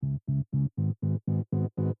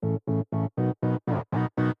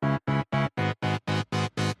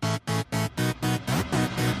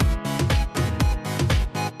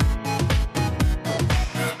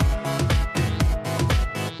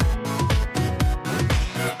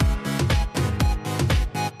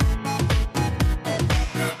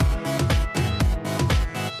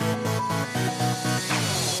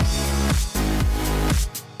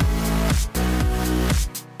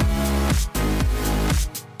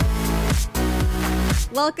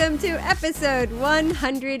Welcome to episode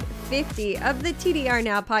 150 of the TDR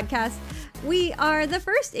Now podcast. We are the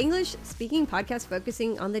first English-speaking podcast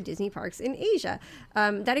focusing on the Disney parks in Asia.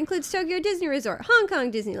 That includes Tokyo Disney Resort, Hong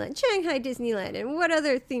Kong Disneyland, Shanghai Disneyland, and what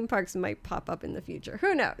other theme parks might pop up in the future.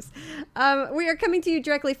 Who knows? We are coming to you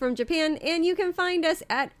directly from Japan, and you can find us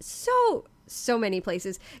at so many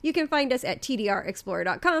places. You can find us at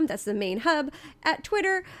tdrexplorer.com. That's the main hub. At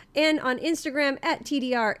Twitter and on Instagram at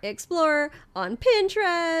tdrexplorer. On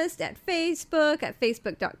Pinterest, at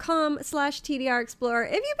facebook.com/tdrexplorer.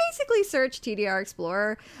 If you basically search TDR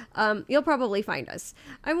Explorer, you'll probably find us.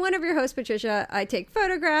 I'm one of your hosts, Patricia. I take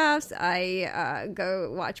photographs. I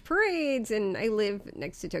go watch parades, and I live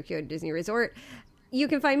next to Tokyo Disney Resort. You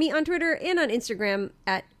can find me on Twitter and on Instagram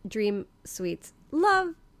at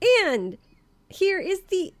DreamSweetsLove. And here is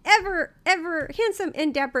the ever handsome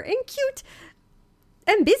and dapper and cute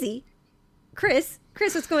and busy Chris.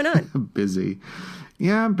 Chris, what's going on? Busy.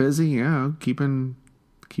 Yeah, I'm busy. Yeah, keeping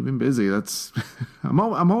busy. That's I'm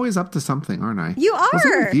always up to something, aren't I? You are. Well,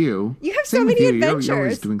 same with you. You have so many adventures. You're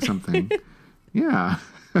always doing something. Yeah.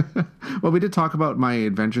 Well, we did talk about my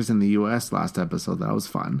adventures in the U.S. last episode. That was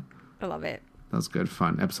fun. I love it. That was good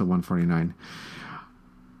fun. Episode 149.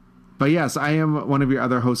 But yes, I am one of your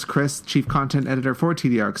other hosts, Chris, Chief Content Editor for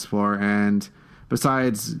TDR Explorer. And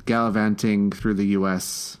besides gallivanting through the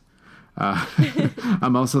U.S.,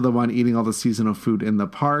 I'm also the one eating all the seasonal food in the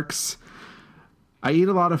parks. I eat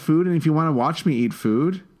a lot of food, and if you want to watch me eat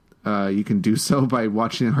food, you can do so by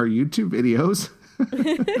watching our YouTube videos.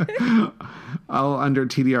 All under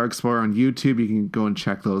TDR Explorer on YouTube. You can go and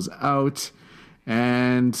check those out.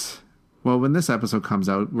 And well, when this episode comes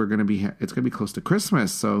out, it's going to be close to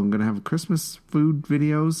Christmas. So I'm going to have Christmas food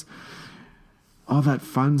videos, all that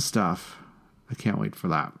fun stuff. I can't wait for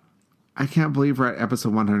that. I can't believe we're at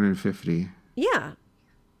episode 150. Yeah.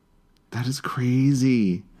 That is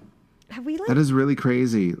crazy. Have we that is really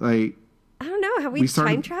crazy. Like, I don't know. Have we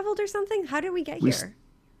time traveled or something? How did we get here?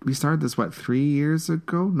 We started this, 3 years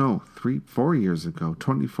ago? No, 4 years ago.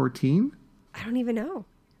 2014? I don't even know.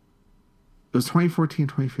 It was 2014,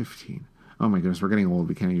 2015. Oh my goodness, we're getting old.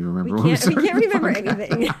 We can't even remember. We can't remember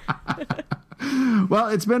anything. Well,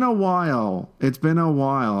 it's been a while.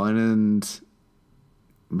 And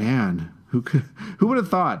man, who would have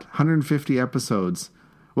thought 150 episodes?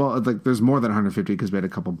 Well, like there's more than 150 because we had a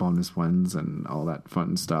couple bonus ones and all that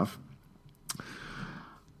fun stuff.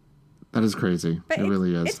 That is crazy. But it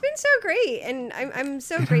really is. It's been so great, and I'm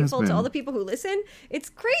so grateful to all the people who listen. It's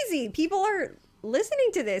crazy. People are listening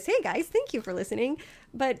to this. Hey guys, thank you for listening.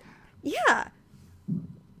 But yeah,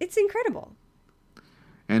 it's incredible.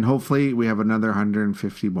 And hopefully we have another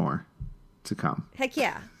 150 more to come. Heck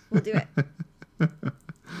yeah, we'll do it.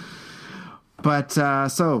 But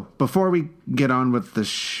so before we get on with the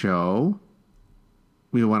show,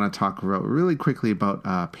 we want to talk really quickly about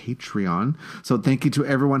Patreon. So thank you to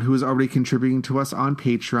everyone who is already contributing to us on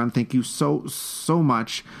Patreon. Thank you so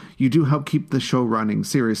much. You do help keep the show running,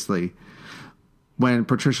 seriously. When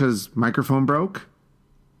Patricia's microphone broke,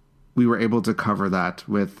 we were able to cover that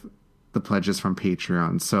with the pledges from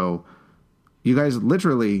Patreon. So you guys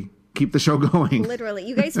literally keep the show going. Literally.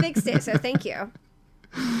 You guys fixed it, so thank you.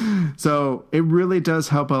 So it really does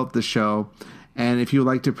help out the show. And if you would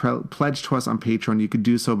like to pledge to us on Patreon, you could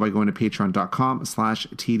do so by going to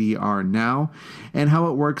patreon.com/TDRnow. And how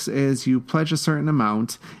it works is you pledge a certain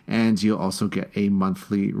amount and you'll also get a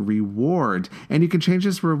monthly reward. And you can change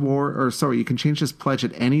this you can change this pledge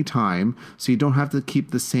at any time. So you don't have to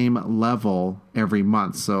keep the same level every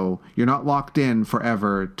month. So you're not locked in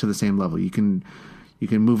forever to the same level. You can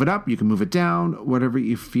move it up, you can move it down, whatever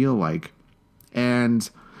you feel like. And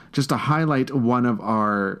just to highlight one of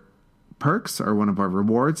our perks or one of our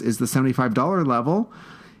rewards is the $75 level,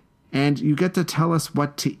 and you get to tell us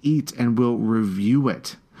what to eat and we'll review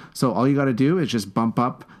it. So all you got to do is just bump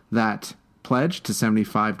up that pledge to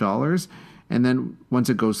 $75, and then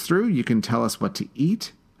once it goes through, you can tell us what to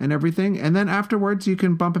eat and everything, and then afterwards you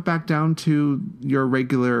can bump it back down to your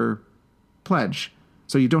regular pledge,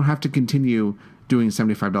 so you don't have to continue doing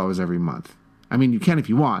 $75 every month. I mean, you can if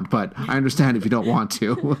you want, but I understand if you don't want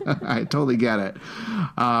to. I totally get it.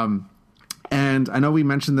 And I know we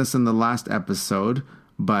mentioned this in the last episode,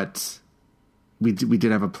 but we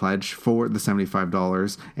did have a pledge for the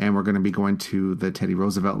 $75, and we're going to be going to the Teddy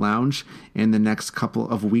Roosevelt Lounge in the next couple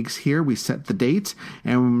of weeks here. We set the date,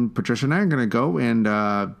 and Patricia and I are going to go and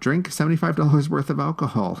drink $75 worth of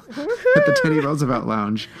alcohol at the Teddy Roosevelt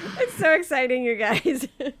Lounge. It's so exciting, you guys.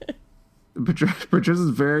 Patricia's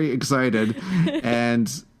very excited,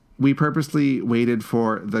 and we purposely waited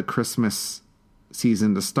for the Christmas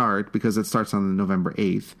season to start because it starts on November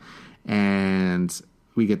 8th, and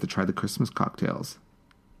we get to try the Christmas cocktails.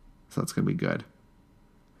 So that's going to be good.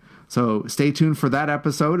 So stay tuned for that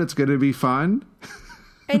episode. It's going to be fun.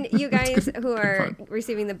 And you guys who are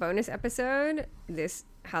receiving the bonus episode, this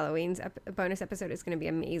Halloween's bonus episode is going to be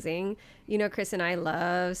amazing. You know, Chris and I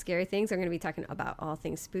love scary things. We're going to be talking about all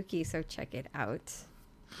things spooky, so check it out.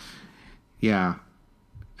 Yeah.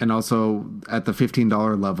 And also at the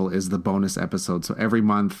 $15 level is the bonus episode. So every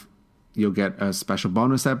month you'll get a special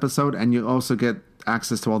bonus episode, and you also get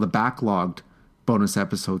access to all the backlogged bonus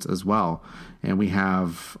episodes as well. And we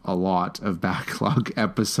have a lot of backlog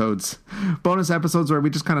episodes, bonus episodes where we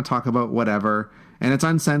just kind of talk about whatever. And it's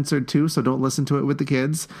uncensored too, so don't listen to it with the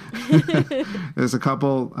kids. There's a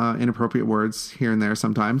couple inappropriate words here and there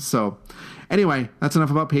sometimes. So anyway, that's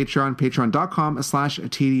enough about Patreon.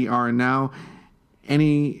 Patreon.com/TDR now.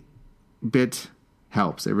 Any bit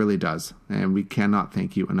helps. It really does. And we cannot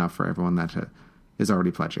thank you enough for everyone that is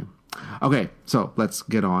already pledging. Okay, so let's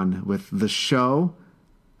get on with the show.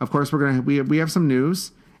 Of course, we have some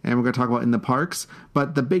news, and we're going to talk about in the parks.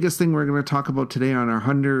 But the biggest thing we're going to talk about today on our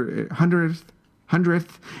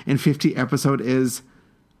 150th episode is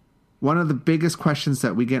one of the biggest questions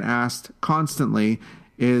that we get asked constantly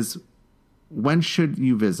is, when should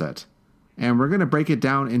you visit? And we're going to break it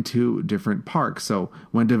down into different parks. So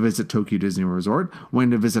when to visit Tokyo Disney Resort, when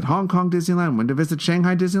to visit Hong Kong Disneyland, when to visit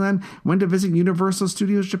Shanghai Disneyland, when to visit Universal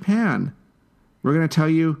Studios Japan. We're going to tell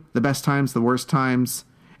you the best times, the worst times,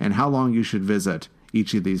 and how long you should visit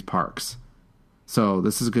each of these parks. So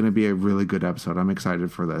this is going to be a really good episode. I'm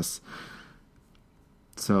excited for this.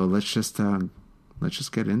 So let's just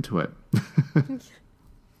get into it.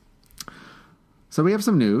 So we have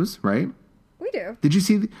some news, right? We do. Did you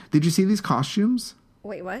see these costumes?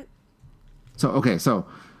 Wait, what? So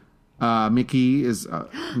Mickey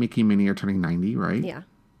and Minnie are turning 90, right? Yeah.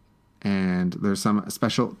 And there's some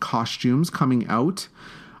special costumes coming out.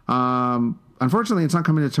 Unfortunately, it's not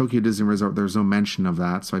coming to Tokyo Disney Resort. There's no mention of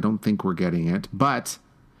that, so I don't think we're getting it. But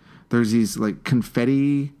there's these like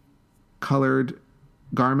confetti colored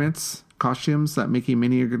costumes that Mickey and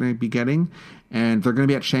Minnie are going to be getting, and they're going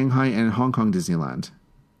to be at Shanghai and Hong Kong Disneyland.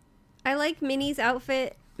 I like Minnie's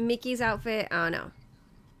outfit, Mickey's outfit. I don't know.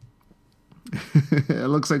 It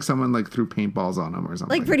looks like someone like threw paintballs on them or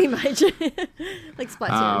something. Like pretty much, like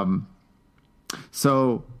Splatoon.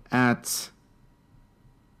 So at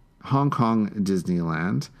Hong Kong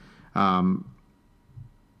Disneyland,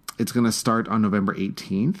 it's going to start on November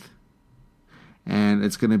 18th, and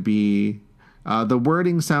it's going to be the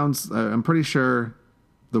wording sounds. I'm pretty sure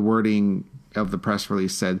the wording of the press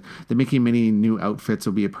release said the Mickey and Minnie new outfits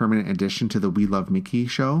will be a permanent addition to the We Love Mickey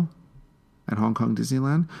show at Hong Kong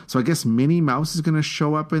Disneyland. So I guess Minnie Mouse is going to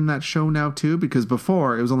show up in that show now too, because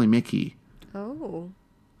before it was only Mickey. Oh.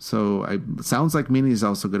 So it sounds like Minnie's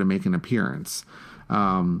also going to make an appearance.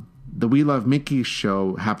 The We Love Mickey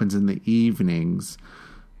show happens in the evenings,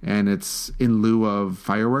 and it's in lieu of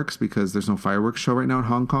fireworks because there's no fireworks show right now in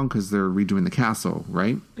Hong Kong because they're redoing the castle,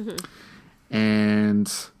 right? Mm-hmm.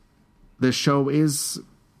 And the show is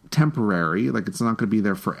temporary, like it's not going to be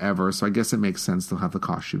there forever, so I guess it makes sense to have the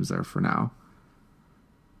costumes there for now.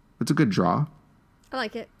 It's a good draw. I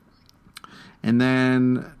like it. And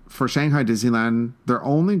then for Shanghai Disneyland, they're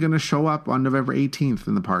only going to show up on November 18th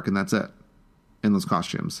in the park, and that's it, in those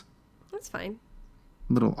costumes. That's fine.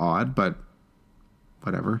 A little odd, but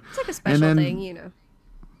whatever. It's like a special thing, you know.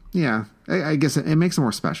 Yeah, I guess it makes it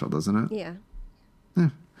more special, doesn't it? Yeah.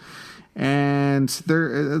 And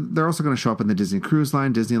they're also going to show up in the Disney Cruise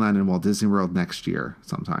Line, Disneyland, and Walt Disney World next year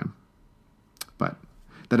sometime. But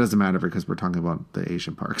that doesn't matter because we're talking about the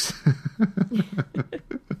Asian parks.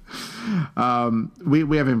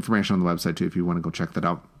 We have information on the website too if you want to go check that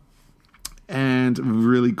out. And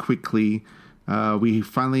really quickly, we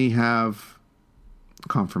finally have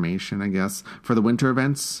confirmation, I guess, for the winter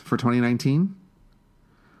events for 2019.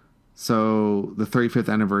 So the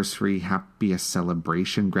 35th anniversary Happiest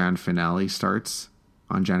Celebration grand finale starts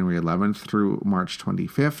on January 11th through March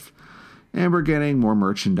 25th. And we're getting more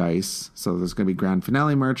merchandise. So there's going to be grand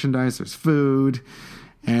finale merchandise. There's food.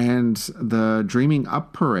 And the Dreaming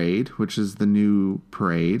Up Parade, which is the new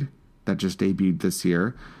parade that just debuted this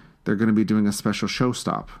year, they're going to be doing a special show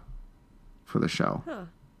stop for the show. Huh.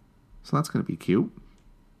 So that's going to be cute.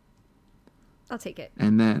 I'll take it.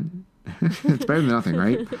 And then it's better than nothing,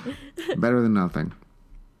 right? Better than nothing.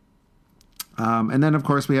 And then, of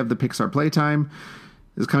course, we have the Pixar Playtime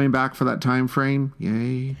is coming back for that time frame.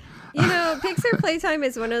 Yay. You know, Pixar Playtime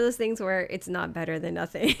is one of those things where it's not better than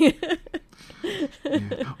nothing. Yeah.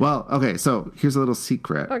 Well, okay, so here's a little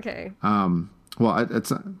secret. Okay. Well,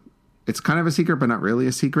 it's kind of a secret, but not really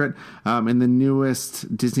a secret. In the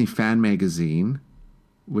newest Disney fan magazine,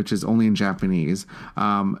 which is only in Japanese.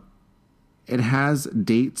 It has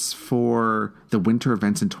dates for the winter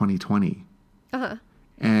events in 2020. Uh-huh.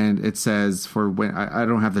 And it says for when I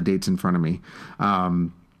don't have the dates in front of me.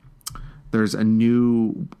 There's a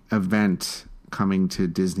new event coming to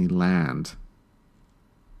Disneyland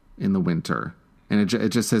in the winter, and it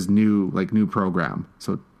just says new program.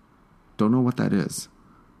 So don't know what that is.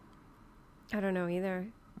 I don't know either.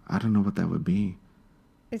 I don't know what that would be.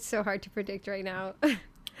 It's so hard to predict right now.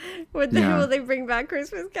 Will they bring back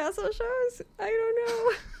Christmas Castle shows? I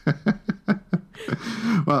don't know.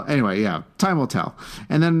 Well, anyway, yeah, time will tell.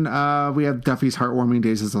 And then we have Duffy's Heartwarming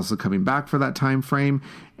Days is also coming back for that time frame.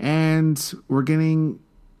 And we're getting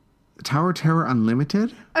Tower Terror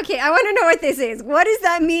Unlimited. Okay, I want to know what this is. What does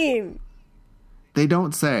that mean? They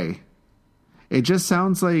don't say. It just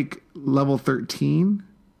sounds like level 13,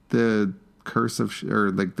 the curse of, or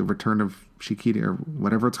like the return of Shikiti or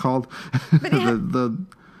whatever it's called. But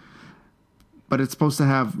but it's supposed to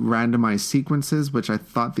have randomized sequences, which I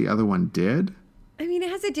thought the other one did. I mean, it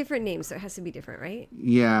has a different name, so it has to be different, right?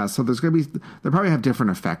 Yeah, so they'll probably have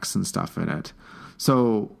different effects and stuff in it.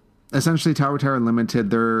 So essentially, Tower Terror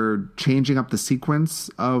Unlimited, they're changing up the sequence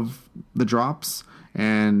of the drops,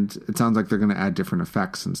 and it sounds like they're going to add different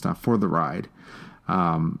effects and stuff for the ride,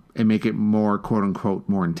 and make it more, quote unquote,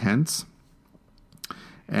 more intense.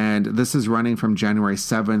 And this is running from January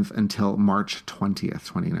 7th until March 20th,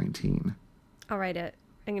 2019. I'll write it.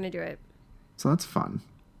 I'm going to do it. So that's fun.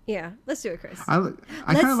 Yeah, let's do it, Chris. I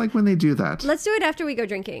kind of like when they do that. Let's do it after we go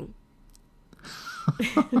drinking.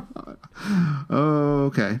 Oh,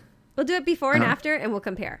 okay. We'll do it before and after, and we'll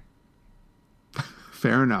compare.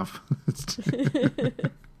 Fair enough.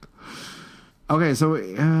 Okay, so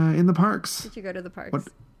in the parks. Did you go to the parks? What?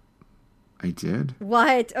 I did.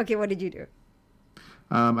 What? Okay, what did you do?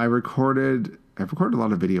 I recorded a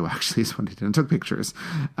lot of video, actually, is what I did. I took pictures.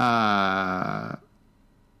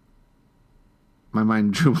 My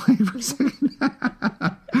mind drew blank for a second.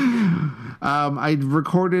 I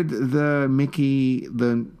recorded the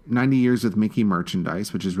 90 Years with Mickey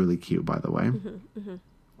merchandise, which is really cute, by the way. Mm-hmm, mm-hmm.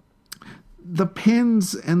 The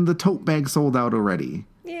pins and the tote bag sold out already.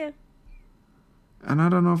 Yeah. And I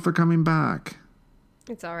don't know if they're coming back.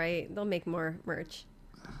 It's all right. They'll make more merch.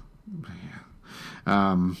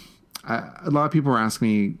 Yeah. A lot of people are asking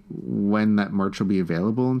me when that merch will be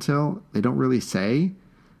available until. They don't really say.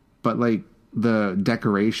 But, like, the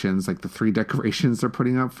decorations, like the 3 decorations they're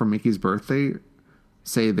putting up for Mickey's birthday,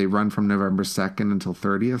 say they run from November 2nd until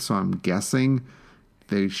 30th. So I'm guessing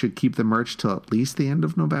they should keep the merch till at least the end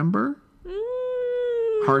of November.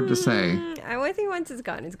 Hard to say. I think once it's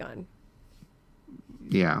gone, it's gone.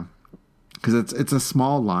 Yeah. Because it's a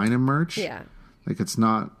small line of merch. Yeah. Like, it's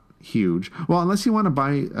not huge. Well, unless you want to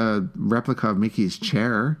buy a replica of Mickey's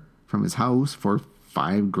chair from his house for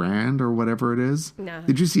 $5,000 or whatever it is. No.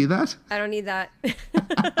 Did you see that? I don't need that.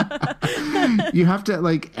 You have to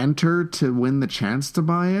like enter to win the chance to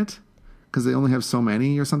buy it because they only have so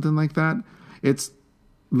many or something like that. It's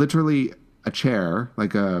literally a chair,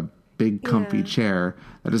 like a big comfy chair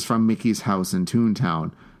that is from Mickey's house in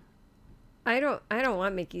Toontown. I don't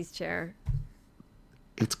want Mickey's chair.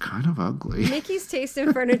 It's kind of ugly. Mickey's taste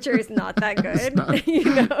in furniture is not that good. Not, you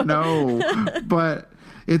know? No, but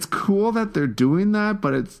it's cool that they're doing that,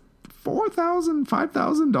 but it's $4,000,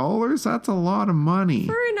 $5,000. That's a lot of money.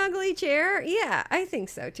 For an ugly chair? Yeah, I think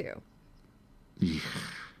so too. Yeah.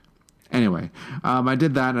 Anyway, I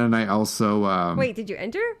did that, and I also... Wait, did you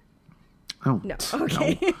enter? Oh, no.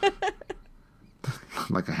 Okay. No.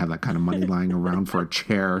 Like I have that kind of money lying around for a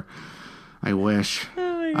chair. I wish.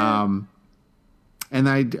 Oh my God. And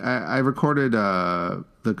I recorded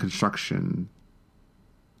the construction.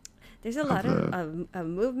 There's a lot of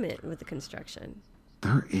movement with the construction.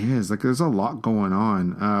 There is. Like, there's a lot going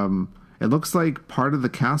on. It looks like part of the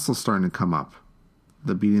castle's starting to come up.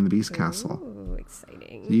 The Beauty and the Beast castle. Ooh,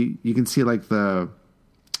 exciting. You can see, like, they're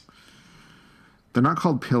not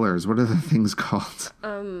called pillars. What are the things called?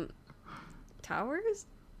 Towers?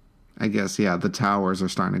 I guess, yeah. The towers are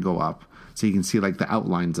starting to go up. So you can see, like, the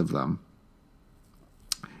outlines of them.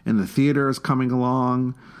 And the theater is coming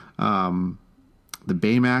along. The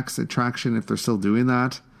Baymax attraction, if they're still doing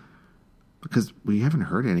that. Because we haven't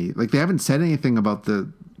heard any. Like, they haven't said anything about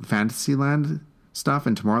the Fantasyland stuff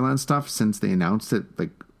and Tomorrowland stuff since they announced it,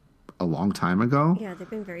 like, a long time ago. Yeah, they've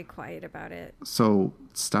been very quiet about it. So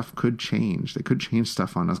stuff could change. They could change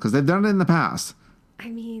stuff on us because they've done it in the past. I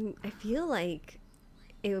mean, I feel like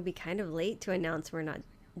it would be kind of late to announce we're not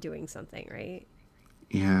doing something, right?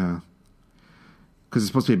 Yeah. Because it's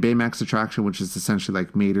supposed to be a Baymax attraction, which is essentially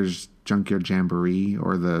like Mater's Junkyard Jamboree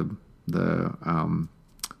or the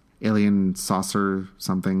alien saucer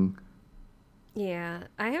something. Yeah,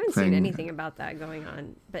 I haven't thing. seen anything about that going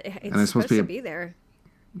on, but it's there's supposed to be there.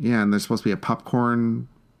 Yeah, and there's supposed to be a popcorn,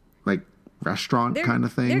 like, restaurant kind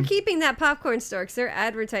of thing. They're keeping that popcorn store because they're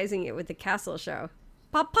advertising it with the castle show.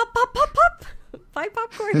 Pop, pop, pop, pop, pop. Buy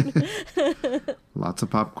popcorn. Lots of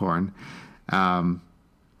popcorn. And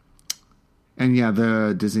yeah,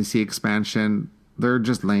 the Disney Sea expansion, they're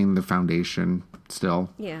just laying the foundation still.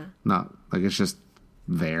 Yeah. Not, like, it's just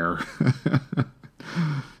there.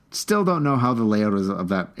 Still don't know how the layout of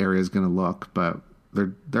that area is going to look, but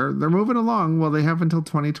they're moving along. Well, they have until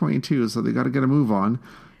 2022, so they got to get a move on.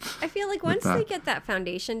 I feel like once they get that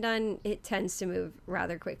foundation done, it tends to move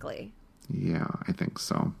rather quickly. Yeah, I think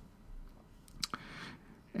so.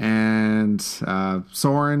 And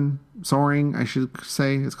Soaring, I should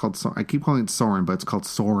say. It's called, I keep calling it Soaring, but it's called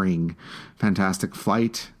Soaring. Fantastic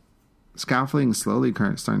Flight. Scaffolding slowly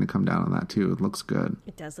starting to come down on that too. It looks good.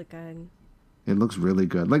 It does look good. It looks really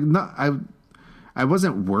good. Like, I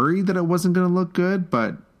wasn't worried that it wasn't going to look good,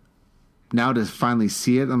 but now to finally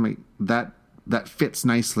see it, I'm like, that fits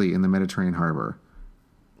nicely in the Mediterranean harbor.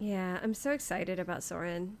 Yeah, I'm so excited about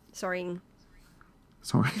Soaring.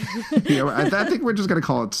 Yeah, I think we're just going to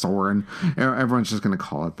call it Soarin'. Everyone's just going to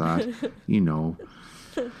call it that, you know.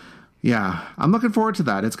 Yeah, I'm looking forward to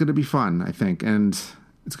that. It's going to be fun, I think. And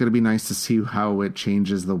it's going to be nice to see how it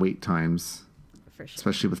changes the wait times. For sure.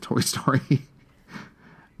 Especially with Toy Story.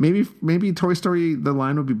 Maybe Toy Story, the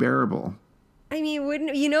line would be bearable. I mean,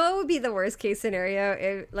 it would be the worst case scenario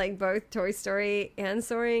if, like, both Toy Story and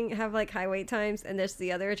Soaring have, like, high wait times and there's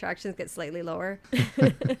the other attractions get slightly lower.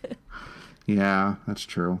 Yeah, that's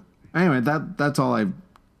true. Anyway, that's all I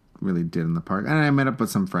really did in the park. And I met up with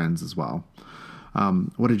some friends as well.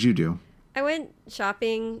 What did you do? I went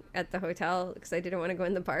shopping at the hotel because I didn't want to go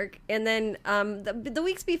in the park. And then the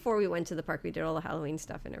weeks before we went to the park, we did all the Halloween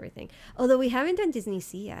stuff and everything. Although we haven't done Disney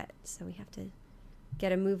Sea yet, so we have to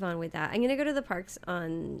get a move on with that. I'm going to go to the parks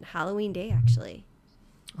on Halloween Day, actually.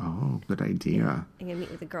 Oh, good idea. Yeah. I'm going to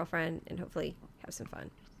meet with a girlfriend and hopefully have some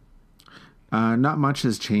fun. Not much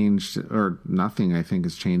has changed, or nothing, I think,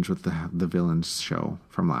 has changed with the Villains show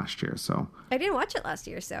from last year. So I didn't watch it last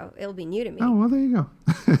year, so it'll be new to me. Oh, well, there you go.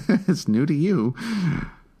 It's new to you.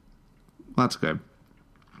 Well, that's good.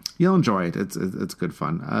 You'll enjoy it. It's good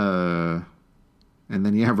fun. And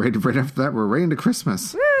then, yeah, right after that, we're right into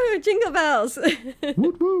Christmas. Woo! Jingle bells!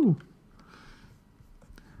 Woo woo!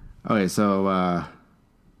 Okay, so...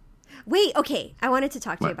 Wait, okay. I wanted to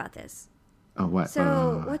talk to you about this. Oh, what?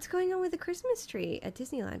 So, what's going on with the Christmas tree at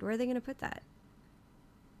Disneyland? Where are they going to put that?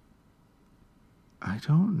 I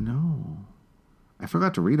don't know. I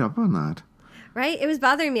forgot to read up on that. Right? It was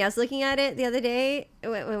bothering me. I was looking at it the other day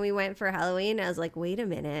when we went for Halloween. I was like, wait a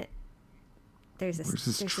minute. There's a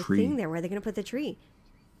thing there. Where are they going to put the tree?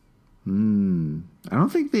 I don't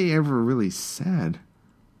think they ever really said.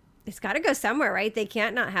 It's got to go somewhere, right? They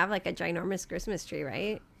can't not have like a ginormous Christmas tree,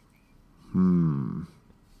 right?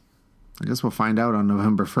 I guess we'll find out on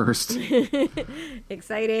November 1st.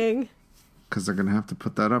 Exciting. Because they're going to have to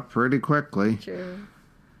put that up pretty quickly. True.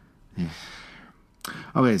 Yeah.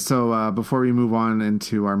 Okay, so before we move on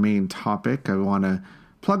into our main topic, I want to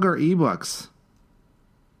plug our ebooks.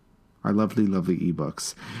 Our lovely, lovely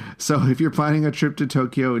ebooks. So if you're planning a trip to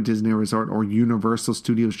Tokyo Disney Resort or Universal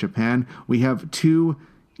Studios Japan, we have 2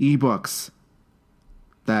 ebooks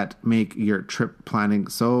that make your trip planning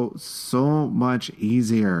so much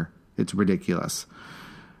easier. It's ridiculous.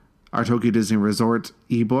 Our Tokyo Disney Resort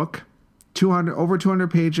ebook, over 200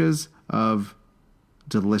 pages of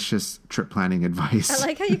delicious trip planning advice. I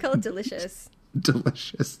like how you call it delicious.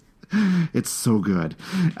 Delicious. It's so good.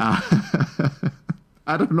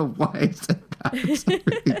 I don't know why I said that. I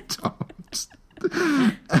really don't.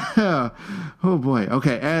 Oh boy.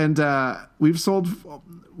 Okay, and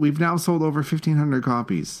we've now sold over 1,500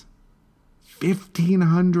 copies.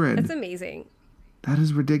 1,500. That's amazing. That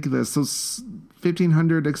is ridiculous. So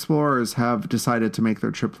 1,500 explorers have decided to make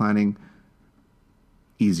their trip planning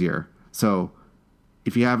easier. So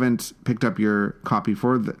if you haven't picked up your copy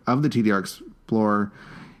of the TDR Explorer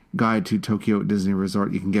Guide to Tokyo Disney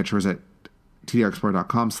Resort, you can get yours at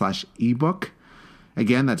tdrexplorer.com/ebook.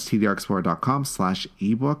 Again, that's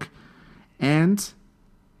tdrexplorer.com/ebook. And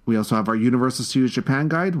we also have our Universal Studios Japan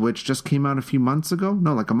Guide, which just came out a month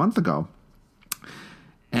ago.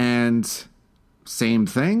 And same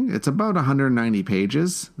thing. It's about 190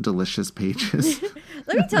 pages. Delicious pages.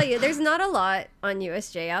 Let me tell you, there's not a lot on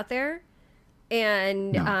USJ out there.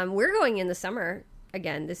 And No. We're going in the summer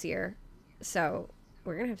again this year. So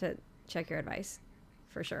we're going to have to check your advice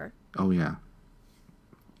for sure. Oh, yeah.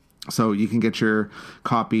 So you can get your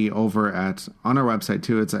copy over on our website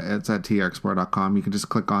too. It's at trexplore.com. You can just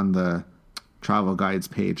click on the travel guides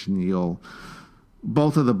page and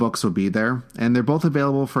both of the books will be there. And they're both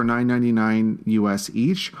available for $9.99 US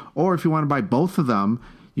each. Or if you want to buy both of them,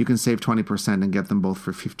 you can save 20% and get them both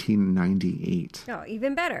for $15.98. Oh,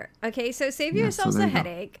 even better. Okay, so save yourselves a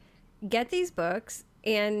headache. Get these books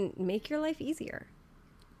and make your life easier.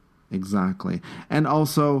 Exactly. And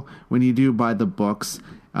also, when you do buy the books,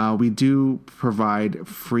 we do provide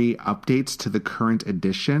free updates to the current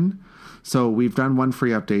edition. So we've done one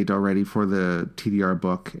free update already for the TDR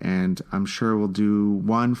book, and I'm sure we'll do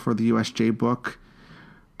one for the USJ book.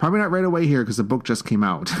 Probably not right away here because the book just came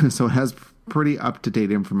out. So it has pretty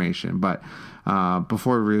up-to-date information. But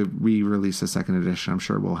before we release the second edition, I'm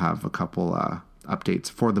sure we'll have a couple updates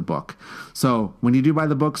for the book. So when you do buy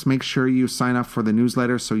the books, make sure you sign up for the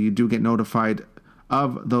newsletter so you do get notified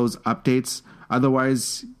of those updates.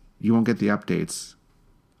 Otherwise, you won't get the updates,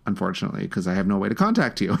 unfortunately, because I have no way to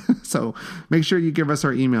contact you. So make sure you give us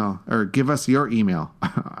our email, or give us your email.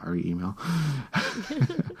 Our email.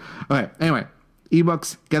 Okay, anyway,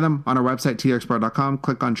 ebooks, get them on our website, trexplore.com.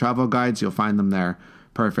 Click on travel guides. You'll find them there.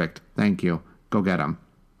 Perfect. Thank you. Go get them.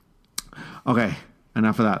 Okay.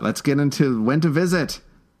 Enough of that. Let's get into when to visit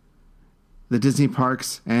the Disney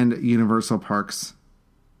parks and Universal parks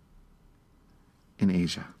in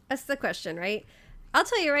Asia. That's the question, right? I'll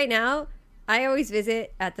tell you right now, I always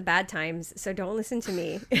visit at the bad times, so don't listen to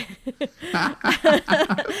me. Well,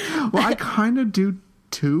 I kind of do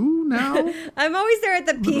too now. I'm always there at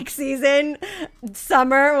the peak season,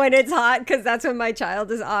 summer when it's hot, because that's when my child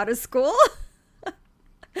is out of school.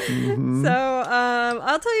 Mm-hmm. So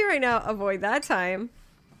I'll tell you right now, avoid that time.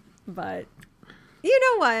 But you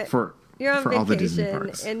know what? You're on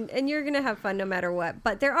vacation, and you're gonna have fun no matter what.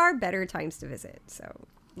 But there are better times to visit. So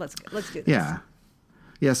let's do this.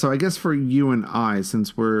 Yeah. So I guess for you and I,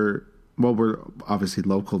 since we're obviously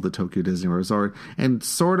local to Tokyo Disney Resort, and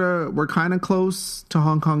we're kind of close to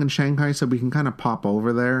Hong Kong and Shanghai, so we can kind of pop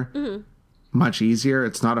over there much easier.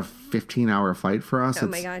 It's not a 15-hour flight for us. Oh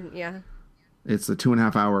my God, yeah. It's a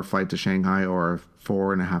 2.5-hour flight to Shanghai or a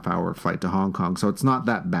 4.5-hour flight to Hong Kong. So it's not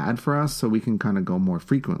that bad for us. So we can kind of go more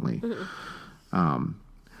frequently. Mm-hmm.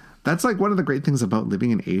 That's like one of the great things about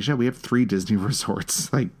living in Asia. We have 3 Disney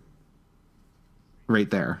resorts, like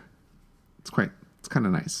right there. It's kind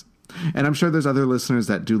of nice. And I'm sure there's other listeners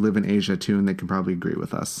that do live in Asia too, and they can probably agree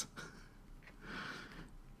with us.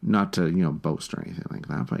 Not to, boast or anything like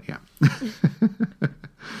that, but yeah.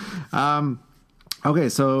 Okay,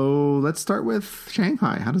 so let's start with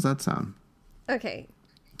Shanghai. How does that sound? Okay.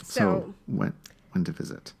 So when to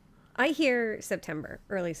visit? I hear September,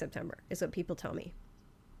 early September is what people tell me.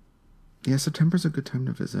 Yeah, September's a good time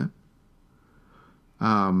to visit.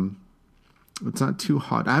 It's not too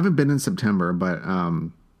hot. I haven't been in September, but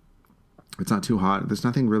it's not too hot. There's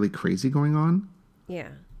nothing really crazy going on. Yeah.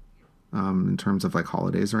 In terms of like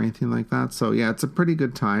holidays or anything like that. So yeah, it's a pretty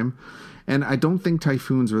good time. And I don't think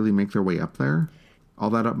typhoons really make their way up there all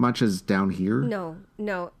that up much as down here.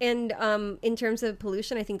 No. And in terms of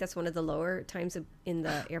pollution, I think that's one of the lower times in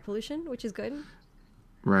the air pollution, which is good.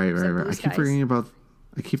 Right. I keep forgetting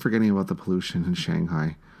about the pollution in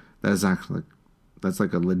Shanghai. That's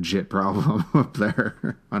like a legit problem up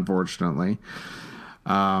there, unfortunately.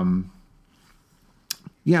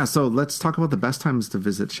 Yeah, so let's talk about the best times to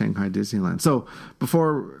visit Shanghai Disneyland. So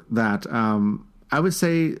before that, I would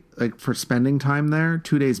say like for spending time there,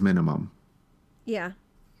 2 days minimum. Yeah.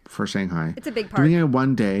 For Shanghai. It's a big park. Doing it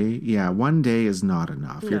one day is not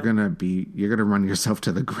enough. No. You're gonna run yourself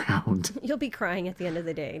to the ground. You'll be crying at the end of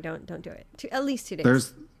the day. Don't do it. At least 2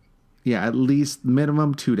 days. At least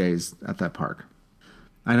minimum 2 days at that park.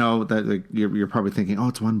 I know that like, you're probably thinking, oh,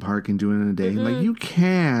 it's one park and doing it in a day. Mm-hmm. Like you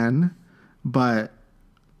can, but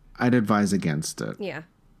I'd advise against it. Yeah.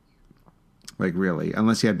 Like really,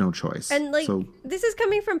 unless you had no choice. And like this is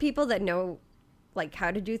coming from people that know like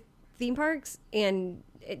how to do theme parks, and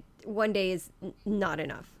one day is not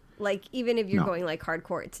enough. Like even if you're going like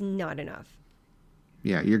hardcore, it's not enough.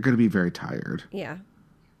 Yeah, you're going to be very tired. Yeah.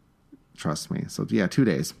 Trust me. So yeah, 2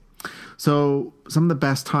 days. So some of the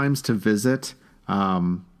best times to visit,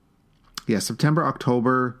 September,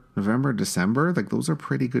 October, November, December, like those are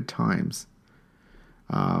pretty good times.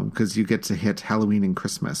 Because you get to hit Halloween and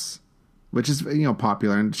Christmas, which is,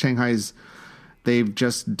 popular. And they've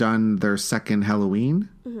just done their second Halloween,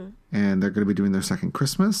 and they're going to be doing their second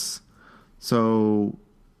Christmas. So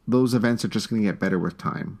those events are just going to get better with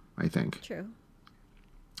time, I think. True.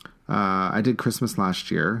 I did Christmas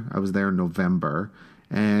last year. I was there in November,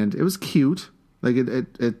 and it was cute. Like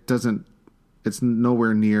it doesn't it's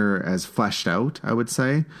nowhere near as fleshed out, I would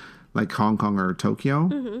say, like Hong Kong or Tokyo.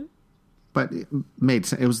 Mm-hmm. But it made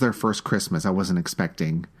sense. It was their first Christmas. I wasn't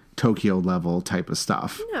expecting Tokyo level type of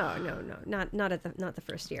stuff. No, not the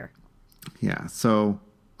first year. Yeah, so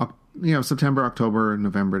September, October,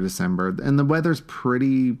 November, December, and the weather's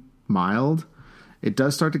pretty mild. It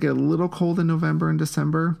does start to get a little cold in November and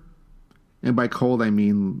December, and by cold I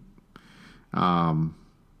mean,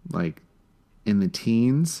 like in the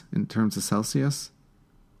teens in terms of Celsius,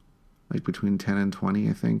 like between 10 and 20,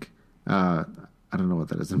 I think. I don't know what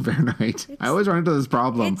that is in Fahrenheit. I always run into this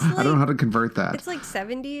problem. Like, I don't know how to convert that. It's like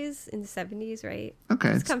 70s, in the 70s, right? Okay.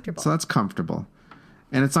 It's comfortable. So that's comfortable.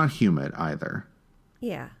 And it's not humid either.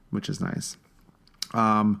 Yeah. Which is nice.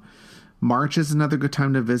 March is another good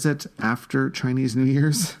time to visit after Chinese New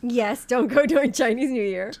Year's. Yes, don't go during Chinese New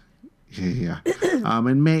Year. Yeah.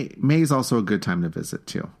 And May is also a good time to visit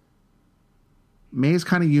too. May is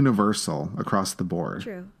kind of universal across the board.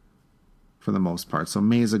 True. For the most part. So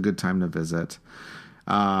May is a good time to visit.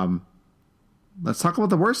 Let's talk about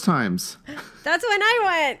the worst times. That's when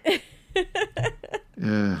I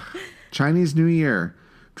went. Chinese New Year.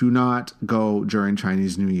 Do not go during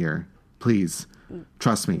Chinese New Year. Please.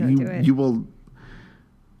 Trust me. You will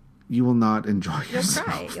not enjoy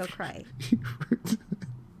yourself. You'll cry.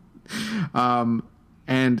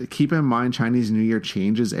 And keep in mind, Chinese New Year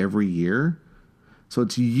changes every year. So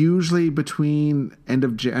it's usually between end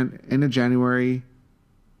of January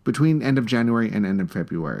and end of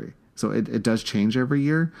February. So it does change every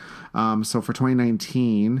year. So for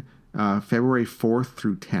 2019, February 4th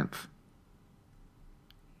through 10th.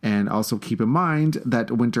 And also keep in mind that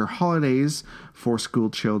winter holidays for school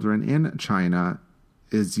children in China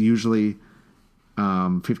is usually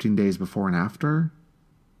 15 days before and after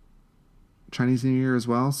Chinese New Year as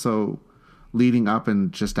well. So leading up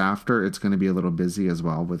and just after, it's going to be a little busy as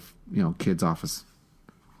well with, kids off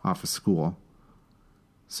of school.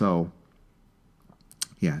 So,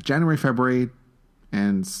 yeah, January, February,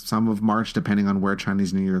 and some of March, depending on where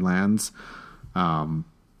Chinese New Year lands, don't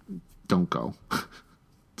go.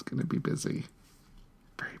 It's going to be busy.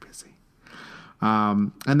 Very busy.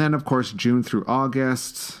 And then, of course, June through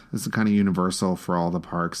August is kind of universal for all the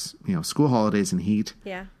parks. School holidays and heat.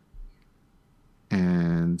 Yeah.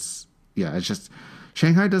 And yeah, it's just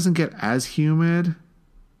Shanghai doesn't get as humid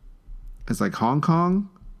as like Hong Kong,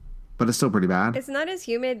 but it's still pretty bad. It's not as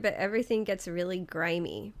humid, but everything gets really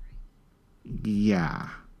grimy. Yeah.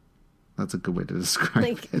 That's a good way to describe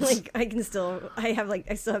it. I still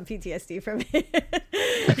have PTSD from it.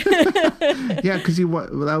 Yeah, because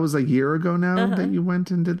that was a year ago now that you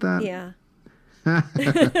went and did that? Yeah.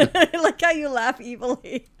 I like how you laugh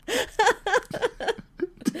evilly.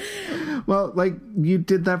 Well, you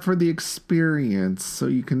did that for the experience, so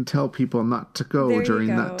you can tell people not to go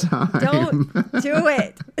during that time. Don't do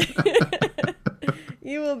it.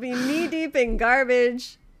 You will be knee deep in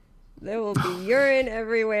garbage. There will be urine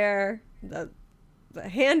everywhere. The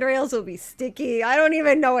handrails will be sticky. I don't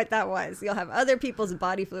even know what that was. You'll have other people's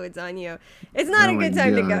body fluids on you. It's not a good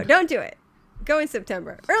time to go. Don't do it. Go in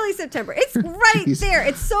September. Early September. It's right there.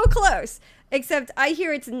 It's so close. Except I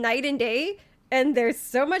hear it's night and day. And there's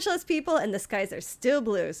so much less people, and the skies are still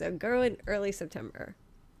blue. So go in early September.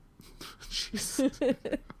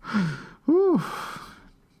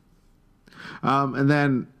 And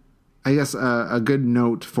then I guess a good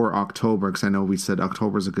note for October, because I know we said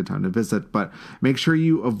October is a good time to visit, but make sure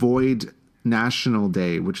you avoid National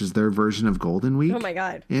Day, which is their version of Golden Week. Oh my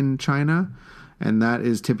God. In China. And that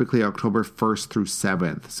is typically October 1st through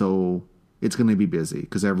 7th. So it's going to be busy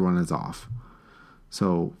because everyone is off.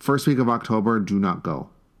 So first week of October, do not go.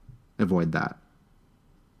 Avoid that.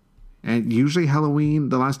 And usually Halloween,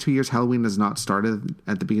 the last 2 years, Halloween has not started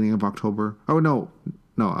at the beginning of October. Oh, no,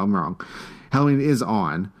 I'm wrong. Halloween is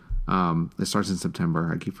on. It starts in September.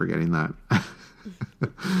 I keep forgetting that.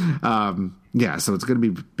 Yeah, so it's going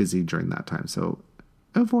to be busy during that time. So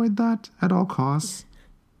avoid that at all costs,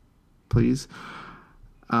 please.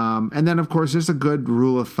 And then, of course, there's a good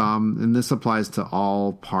rule of thumb, and this applies to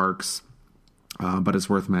all parks. But it's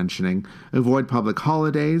worth mentioning. Avoid public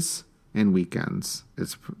holidays and weekends.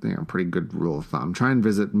 It's a pretty good rule of thumb. Try and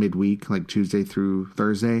visit midweek, like Tuesday through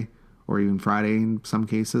Thursday, or even Friday in some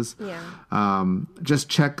cases. Yeah. Just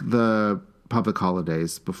check the public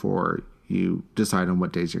holidays before you decide on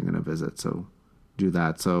what days you're going to visit. So do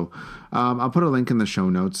that. So I'll put a link in the show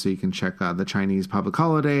notes so you can check the Chinese public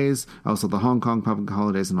holidays, also the Hong Kong public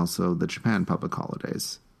holidays, and also the Japan public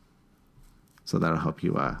holidays. So that'll help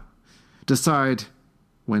you decide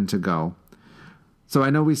when to go. So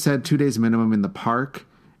I know we said 2 days minimum in the park,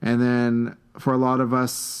 and then for a lot of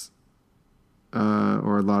us,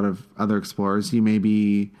 or a lot of other explorers, you may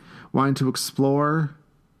be wanting to explore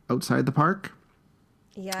outside the park.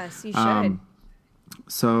 Yes, you should.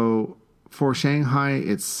 So for Shanghai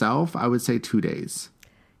itself, I would say 2 days.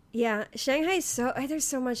 Yeah, Shanghai's there's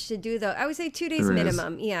so much to do though. I would say 2 days There is.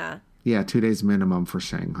 minimum. Yeah. Yeah, 2 days minimum for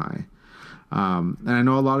Shanghai. And I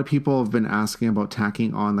know a lot of people have been asking about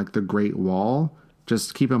tacking on like the Great Wall.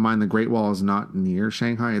 Just keep in mind the Great Wall is not near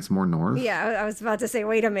Shanghai; it's more north. Yeah, I was about to say,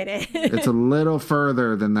 wait a minute. It's a little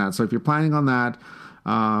further than that. So if you're planning on that,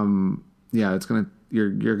 yeah,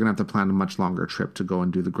 you're gonna have to plan a much longer trip to go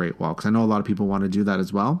and do the Great Wall, because I know a lot of people want to do that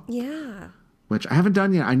as well. Yeah. Which I haven't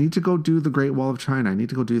done yet. I need to go do the Great Wall of China. I need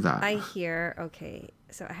to go do that. I hear, okay,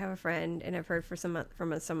 so I have a friend, and I've heard from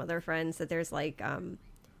some other friends that there's like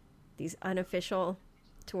these unofficial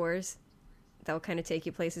tours that'll kind of take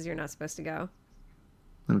you places you're not supposed to go.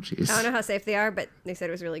 Oh, jeez. I don't know how safe they are, but they said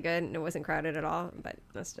it was really good and it wasn't crowded at all. But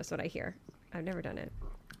that's just what I hear. I've never done it.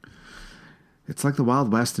 It's like the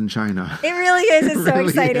Wild West in China. It really is. It's so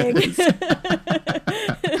exciting.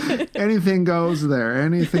 Anything goes there.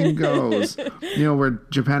 Anything goes. You know, where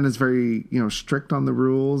Japan is very, strict on the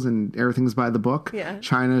rules and everything's by the book. Yeah.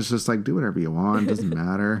 China's just like, do whatever you want. Doesn't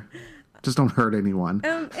matter. Just don't hurt anyone.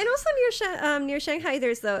 And also near Shanghai,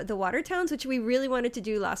 there's the water towns, which we really wanted to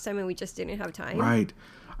do last time and we just didn't have time. Right.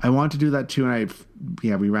 I want to do that too, and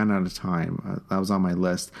we ran out of time. That was on my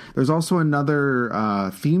list. There's also another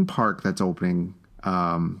theme park that's opening.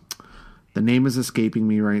 The name is escaping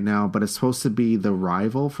me right now, but it's supposed to be the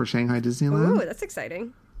rival for Shanghai Disneyland. Ooh, that's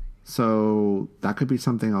exciting. So that could be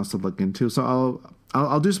something else to look into. So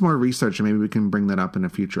I'll do some more research, and maybe we can bring that up in a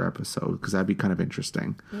future episode, because that'd be kind of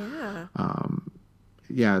interesting. Yeah.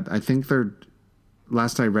 Yeah, I think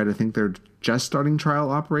last I read, I think they're just starting trial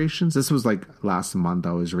operations. This was like last month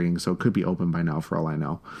I was reading, so it could be open by now for all I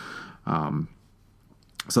know.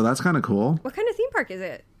 So that's kind of cool. What kind of theme park is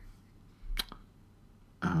it?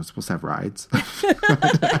 It's supposed to have rides.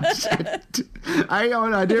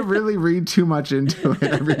 I didn't really read too much into it.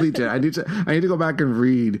 I really did. I need to go back and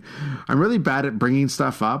read. I'm really bad at bringing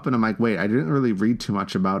stuff up, and I'm like, wait, I didn't really read too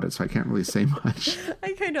much about it, so I can't really say much.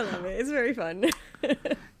 I kind of love it. It's very fun.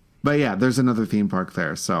 But yeah, there's another theme park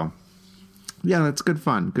there, so yeah, that's good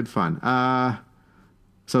fun. Good fun.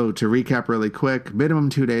 So to recap really quick,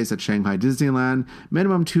 minimum 2 days at Shanghai Disneyland,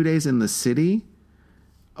 minimum 2 days in the city.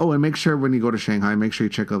 Oh, and make sure when you go to Shanghai, make sure you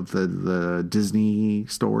check out the Disney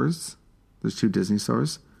stores. There's 2 Disney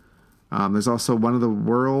stores. There's also one of the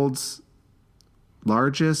world's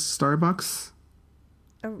largest Starbucks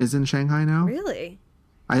is in Shanghai now. Really?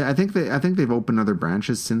 I think they've opened other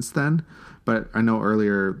branches since then, but I know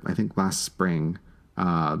earlier, I think last spring,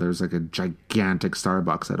 there's like a gigantic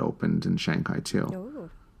Starbucks that opened in Shanghai too. Oh.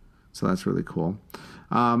 So that's really cool.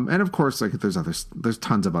 And of course, like there's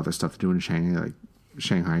tons of other stuff to do in Shanghai. Like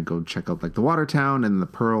Shanghai, go check out like the Water Town and the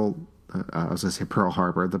Pearl. I was gonna say Pearl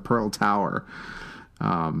Harbor, the Pearl Tower.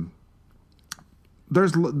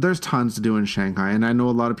 There's tons to do in Shanghai, and I know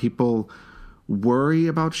a lot of people worry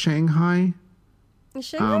about Shanghai.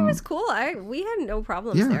 Shanghai was cool. We had no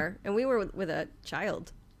problems there, and we were with a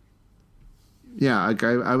child. Yeah, like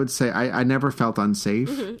I would say I never felt unsafe.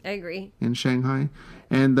 Mm-hmm, I agree. In Shanghai.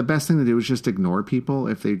 And the best thing to do is just ignore people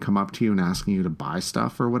if they come up to you and asking you to buy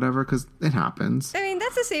stuff or whatever, because it happens. I mean,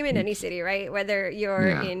 that's the same in any city, right? Whether you're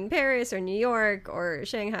in Paris or New York or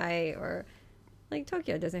Shanghai or like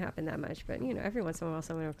Tokyo, it doesn't happen that much. But, every once in a while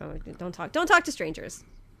someone will come, don't talk to strangers.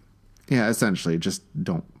 Yeah, essentially, just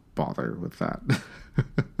don't bother with that.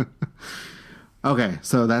 Okay,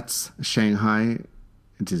 so that's Shanghai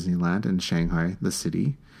Disneyland and Shanghai, the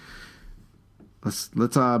city. Let's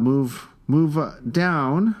move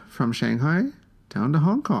down from Shanghai down to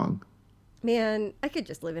Hong Kong. Man, I could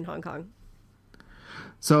just live in Hong Kong.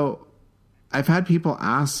 So I've had people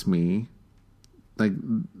ask me, like,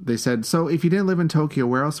 they said, so if you didn't live in Tokyo,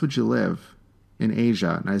 where else would you live in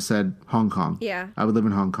Asia? And I said, Hong Kong. Yeah. I would live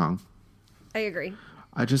in Hong Kong. I agree.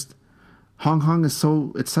 Hong Kong is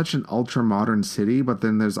it's such an ultra modern city, but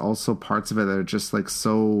then there's also parts of it that are just like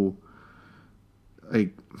so,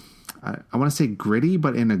 like, I want to say gritty,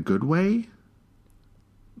 but in a good way.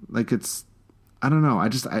 Like I don't know. I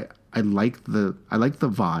like the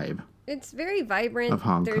vibe. It's very vibrant. Of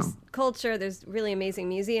Hong There's Kong. Culture. There's really amazing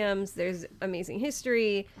museums. There's amazing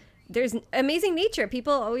history. There's amazing nature.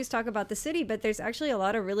 People always talk about the city, but there's actually a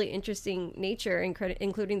lot of really interesting nature,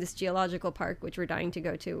 including this geological park, which we're dying to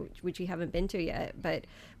go to, which we haven't been to yet, but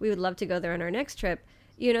we would love to go there on our next trip.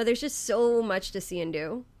 There's just so much to see and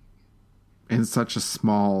do. In such a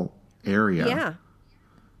small area. Yeah.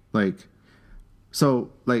 Like,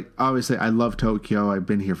 So, like, obviously, I love Tokyo. I've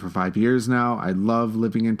been here for 5 years now. I love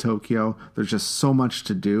living in Tokyo. There's just so much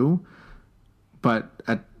to do. But,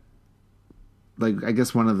 I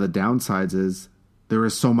guess one of the downsides is there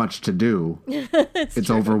is so much to do. It's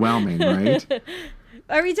overwhelming, right?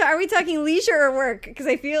 Are we talking leisure or work? Because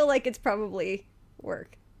I feel like it's probably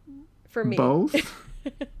work for me. Both?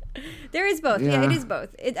 There is both. Yeah, it is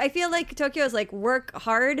both. I feel like Tokyo is like work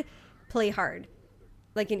hard, play hard.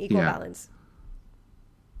 Like an equal balance.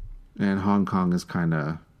 And Hong Kong is kind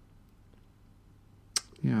of,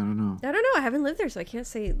 I don't know. I haven't lived there, so I can't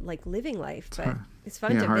say like living life, but it's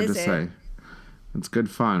fun to visit. Hard to say. It's good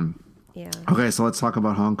fun. Yeah. Okay, so let's talk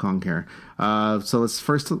about Hong Kong here. So let's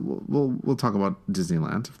first we'll talk about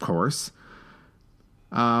Disneyland, of course.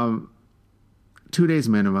 2 days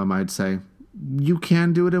minimum, I'd say. You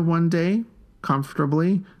can do it in 1 day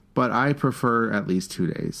comfortably, but I prefer at least 2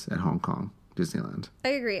 days at Hong Kong Disneyland. I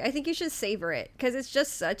agree. I think you should savor it because it's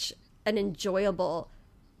just such an enjoyable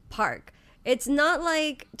park. It's not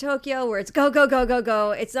like Tokyo where it's go, go, go, go, go.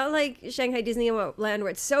 It's not like Shanghai Disneyland where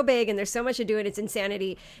it's so big and there's so much to do and it's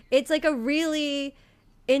insanity. It's like a really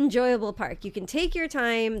enjoyable park. You can take your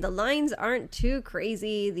time. The lines aren't too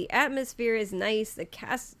crazy. The atmosphere is nice. The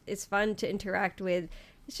cast is fun to interact with.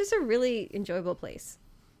 It's just a really enjoyable place.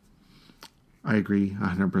 I agree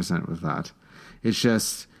 100% with that.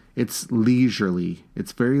 It's leisurely.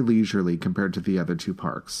 It's very leisurely compared to the other two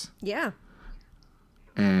parks. Yeah.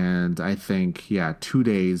 And I think, 2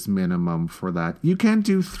 days minimum for that. You can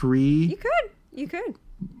do 3. You could.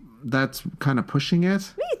 That's kind of pushing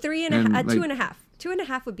it. Maybe 2.5.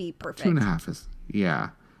 2.5 would be perfect. 2.5 is,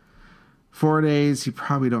 4 days, you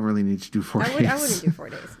probably don't really need to do 4 days. I wouldn't do 4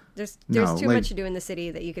 days. There's too much to do in the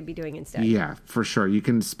city that you could be doing instead. Yeah, for sure. You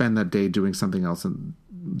can spend that day doing something else and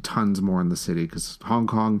tons more in the city because Hong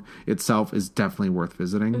Kong itself is definitely worth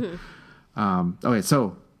visiting. Mm-hmm. Okay,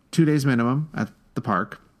 so 2 days minimum at the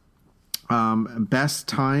park. Best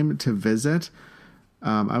time to visit,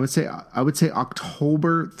 I would say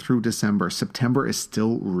October through December. September is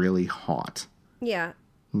still really hot. Yeah.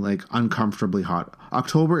 Like uncomfortably hot.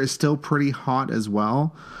 October is still pretty hot as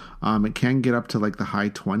well. It can get up to like the high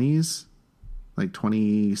 20s, like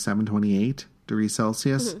 27, 28 degrees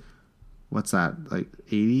Celsius. Mm-hmm. What's that? Like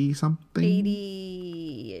 80 something?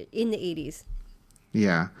 80 in the 80s.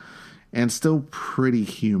 Yeah. And still pretty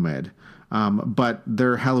humid. But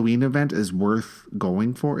their Halloween event is worth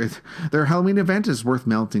going for. Their Halloween event is worth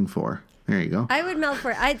melting for. There you go. I would melt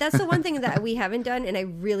for it. That's the one thing that we haven't done, and I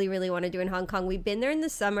really, really want to do in Hong Kong. We've been there in the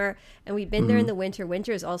summer, and we've been there in the winter.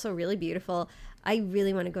 Winter is also really beautiful. I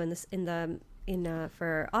really want to go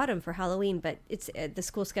for autumn for Halloween, but it's the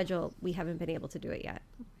school schedule. We haven't been able to do it yet.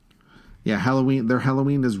 Yeah, Halloween. Their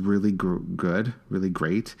Halloween is really good, really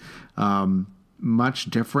great. Much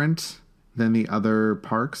different than the other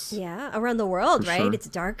parks. Yeah, around the world, right? Sure. It's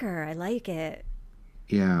darker. I like it.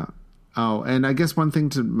 Yeah. Oh, and I guess one thing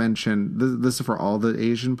to mention, this is for all the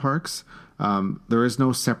Asian parks, there is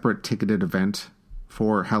no separate ticketed event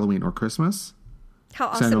for Halloween or Christmas. How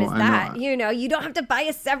awesome is that? You don't have to buy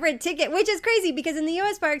a separate ticket, which is crazy because in the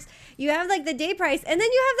U.S. parks, you have like the day price and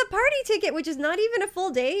then you have the party ticket, which is not even a full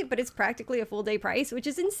day, but it's practically a full day price, which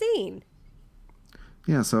is insane.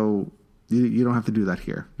 Yeah, so you don't have to do that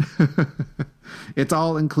here. It's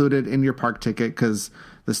all included in your park ticket because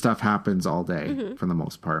the stuff happens all day for the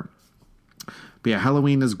most part. But yeah,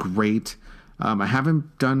 Halloween is great. I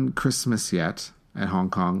haven't done Christmas yet at Hong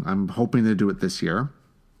Kong. I'm hoping to do it this year.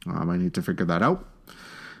 I need to figure that out.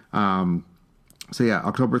 So yeah,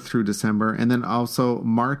 October through December. And then also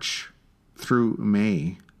March through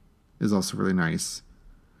May is also really nice.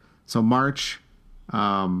 So March,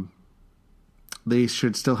 they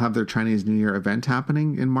should still have their Chinese New Year event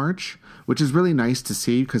happening in March, which is really nice to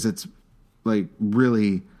see because it's like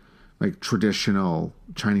really like traditional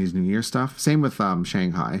Chinese New Year stuff. Same with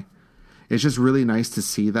Shanghai. It's just really nice to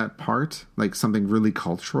see that part, like something really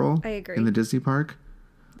cultural. I agree. In the Disney park.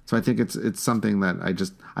 So I think it's something that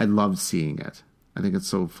I love seeing it. I think it's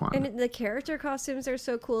so fun. And the character costumes are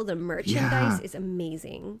so cool. The merchandise is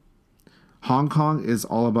amazing. Hong Kong is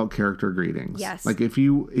all about character greetings. Yes. Like if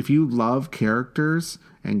you love characters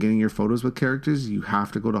and getting your photos with characters, you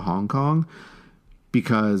have to go to Hong Kong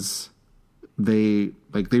because they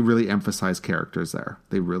really emphasize characters there.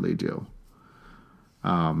 They really do.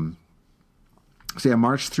 So yeah,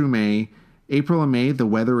 March through May. April and May, the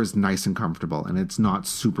weather is nice and comfortable, and it's not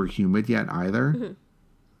super humid yet either,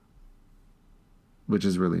 which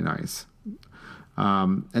is really nice.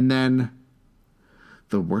 And then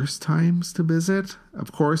the worst times to visit,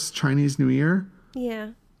 of course, Chinese New Year. Yeah.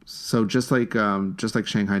 So just like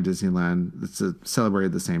Shanghai Disneyland, it's celebrated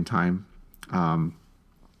at the same time.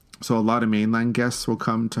 So a lot of mainland guests will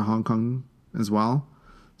come to Hong Kong as well.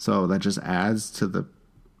 So that just adds to the,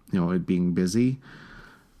 it being busy.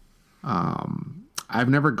 I've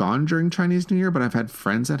never gone during Chinese New Year, but I've had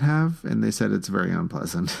friends that have, and they said it's very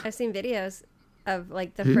unpleasant. I've seen videos of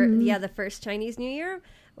like the first Chinese New Year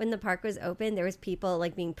when the park was open. There was people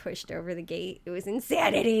like being pushed over the gate. It was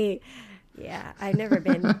insanity. Yeah, I've never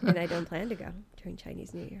been, and I don't plan to go during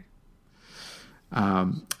Chinese New Year.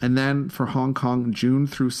 And then for Hong Kong, June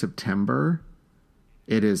through September,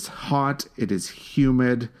 it is hot. It is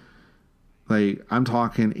humid. Like, I'm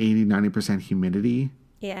talking 80-90% humidity.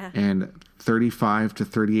 Yeah. And 35 to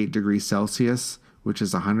 38 degrees Celsius, which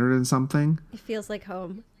is 100 and something. It feels like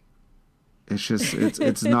home. It's just,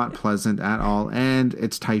 it's not pleasant at all. And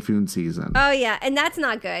it's typhoon season. Oh, yeah. And that's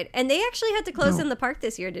not good. And they actually had to close in the park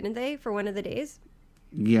this year, didn't they? For one of the days?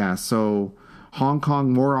 Yeah. So Hong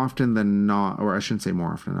Kong, more often than not, or I shouldn't say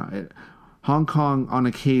more often than not, Hong Kong on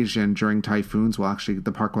occasion during typhoons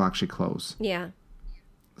the park will actually close. Yeah.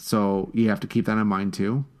 So you have to keep that in mind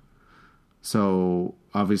too. So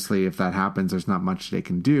obviously if that happens, there's not much they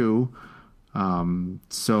can do.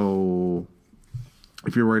 So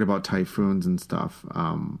if you're worried about typhoons and stuff,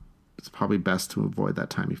 it's probably best to avoid that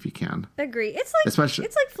time if you can. Agree. It's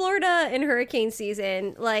like Florida in hurricane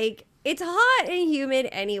season. Like, it's hot and humid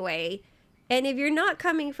anyway. And if you're not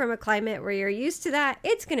coming from a climate where you're used to that,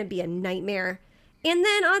 it's going to be a nightmare. And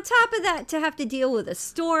then on top of that, to have to deal with a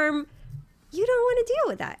storm, you don't want to deal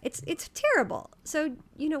with that. It's terrible. So,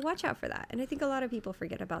 watch out for that. And I think a lot of people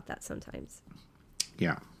forget about that sometimes.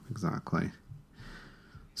 Yeah, exactly.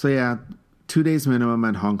 So yeah, 2 days minimum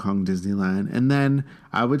at Hong Kong Disneyland. And then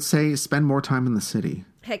I would say spend more time in the city.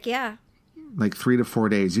 Heck yeah. Like 3 to 4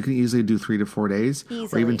 days. You can easily do 3 to 4 days.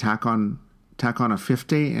 Easily. Or even tack on a 5th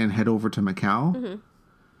day and head over to Macau. Mm-hmm.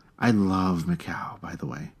 I love Macau, by the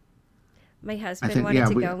way. My husband wanted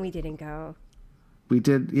to go and we didn't go. We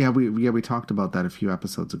did. Yeah, we talked about that a few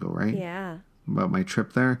episodes ago, right? Yeah. About my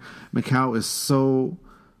trip there. Macau is so,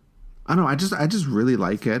 I don't know, I just really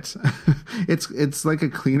like it. It's like a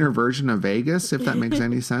cleaner version of Vegas, if that makes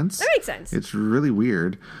any sense. That makes sense. It's really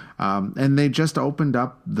weird. And they just opened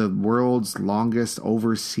up the world's longest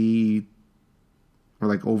overwater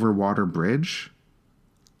bridge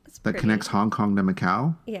that connects Hong Kong to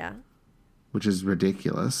Macau. Yeah. Which is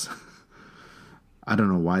ridiculous. I don't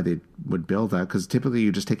know why they would build that, because typically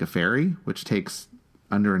you just take a ferry, which takes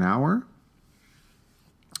under an hour.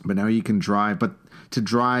 But now you can drive. But to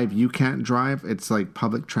drive, you can't drive. It's like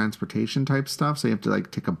public transportation type stuff. So you have to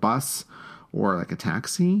like take a bus or like a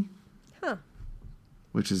taxi. Huh.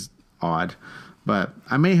 Which is odd. But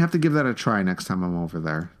I may have to give that a try next time I'm over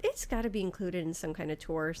there. It's got to be included in some kind of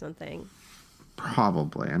tour or something.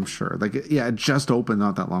 Probably, I'm sure. It just opened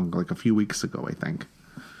not that long, like a few weeks ago, I think.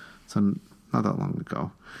 So not that long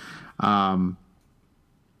ago.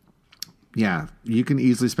 Yeah, you can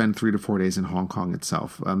easily spend 3 to 4 days in Hong Kong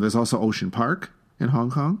itself. There's also Ocean Park in Hong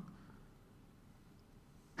Kong.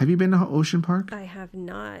 Have you been to Ocean Park? I have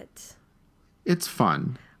not. It's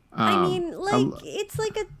fun. It's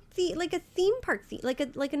like a theme park,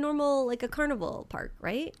 like a normal, like a carnival park,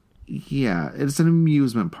 right? Yeah, it's an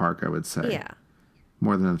amusement park, I would say. Yeah.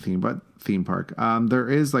 More than a theme park. There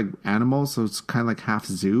is like animals, so it's kind of like half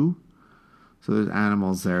zoo. So there's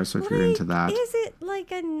animals there, so if you're into that. Is it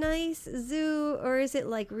like a nice zoo, or is it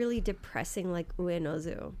like really depressing like Ueno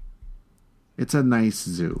Zoo? It's a nice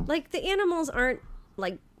zoo. Like the animals aren't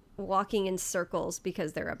like walking in circles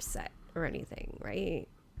because they're upset or anything, right?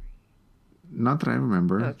 Not that I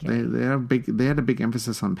remember. Okay. They had a big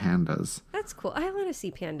emphasis on pandas. That's cool. I want to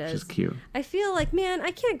see pandas. Which is cute. I feel like, man,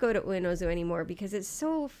 I can't go to Ueno Zoo anymore because it's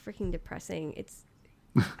so freaking depressing.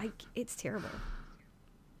 It's terrible.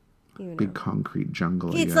 Big concrete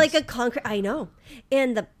jungle. It's like a concrete. I know.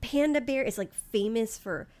 And the panda bear is like famous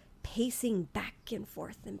for pacing back and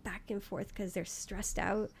forth because they're stressed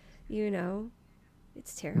out.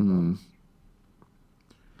 It's terrible.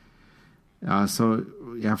 So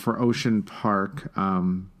yeah, for Ocean Park,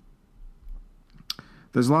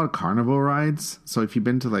 there's a lot of carnival rides. So if you've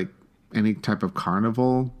been to like any type of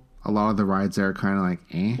carnival, a lot of the rides there are kind of like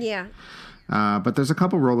eh. Yeah. But there's a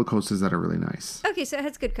couple roller coasters that are really nice. Okay, so it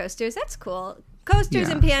has good coasters. That's cool. Coasters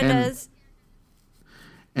and pandas.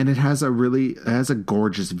 And it has a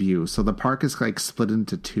gorgeous view. So the park is like split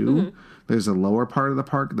into two. Mm-hmm. There's a lower part of the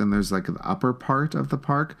park, then there's like the upper part of the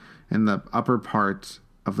park, and the upper part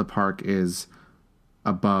of the park is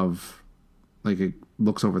above, like it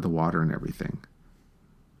looks over the water and everything.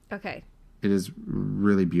 Okay. It is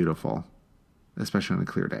really beautiful, especially on a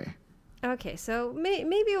clear day. Okay, so maybe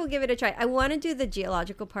we'll give it a try. I want to do the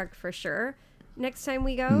geological park for sure next time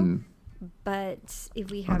we go. But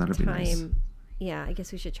if we have that'd be time, nice. yeah, I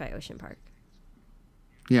guess we should try Ocean Park.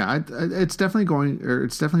 Yeah, it's definitely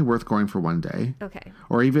worth going for one day. Okay.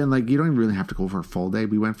 Or even like you don't even really have to go for a full day.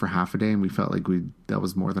 We went for half a day, and we felt like that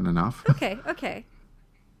was more than enough. Okay. Okay.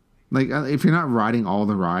 Like if you're not riding all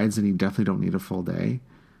the rides, then you definitely don't need a full day.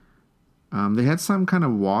 They had some kind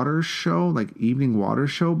of water show, like evening water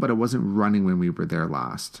show, but it wasn't running when we were there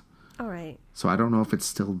last. All right. So I don't know if it's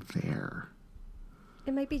still there.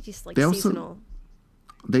 It might be just like They also- seasonal.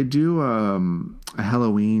 They do a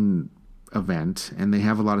Halloween event, and they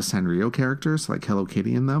have a lot of Sanrio characters, like Hello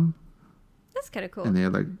Kitty in them, That's kind of cool.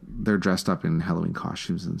 and they're dressed up in Halloween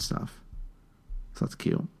costumes and stuff. So that's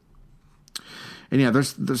cute. And yeah,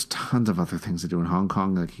 there's tons of other things to do in Hong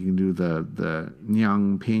Kong. Like you can do the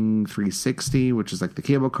Nyang Ping 360, which is like the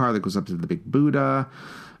cable car that goes up to the big Buddha.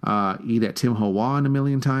 Eat at Tim Ho Wan a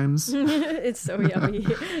million times. It's so yummy.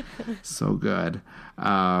 So good.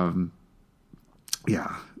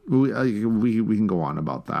 Yeah, we can go on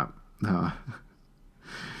about that.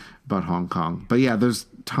 About Hong Kong. But yeah, there's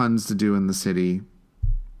tons to do in the city.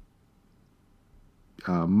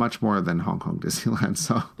 Much more than Hong Kong Disneyland.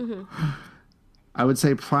 So I would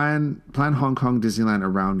say plan Hong Kong Disneyland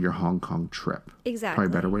around your Hong Kong trip. Exactly.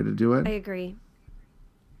 Probably a better way to do it. I agree.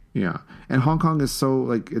 Yeah. And Hong Kong is so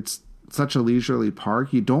like it's such a leisurely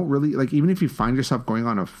park. You don't really like even if you find yourself going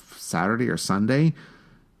on a Saturday or Sunday,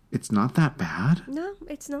 it's not that bad. No,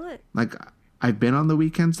 it's not. Like I've been on the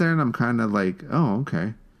weekends there and I'm kind of like, oh,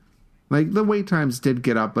 okay. Like the wait times did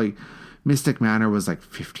get up. Like Mystic Manor was like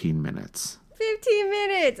 15 minutes. 15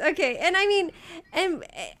 minutes. Okay. And I mean, and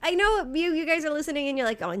I know you guys are listening and you're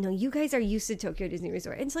like, oh, no, you guys are used to Tokyo Disney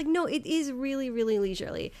Resort. And it's like, no, it is really, really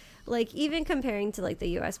leisurely. Like, even comparing to like the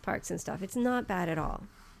US parks and stuff, it's not bad at all.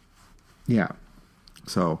 Yeah.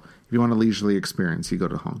 So if you want a leisurely experience, you go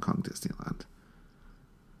to Hong Kong Disneyland.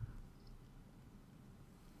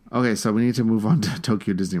 Okay, so we need to move on to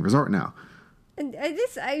Tokyo Disney Resort now. And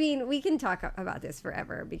I mean, we can talk about this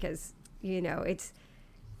forever because, you know, it's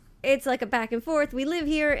like a back and forth. We live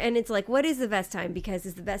here and it's like, what is the best time? Because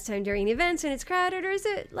it's the best time during events and it's crowded, or is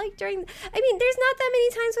it like during, I mean, there's not that many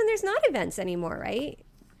times when there's not events anymore, right?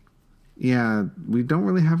 Yeah, we don't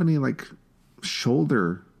really have any like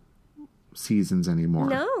shoulder seasons anymore.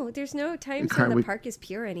 No, there's no times when the park is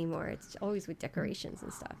pure anymore. It's always with decorations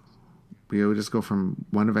and stuff. We would just go from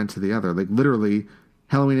one event to the other. Like literally,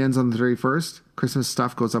 Halloween ends on the 31st. Christmas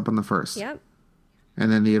stuff goes up on the 1st. Yep.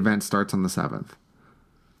 And then the event starts on the 7th.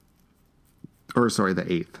 Or sorry, the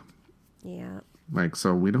 8th. Yeah. Like,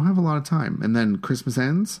 so we don't have a lot of time. And then Christmas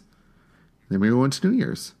ends. Then we go into New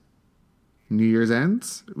Year's. New Year's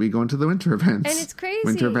ends. We go into the winter events. And it's crazy.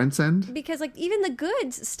 Winter events end. Because like even the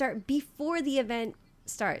goods start before the event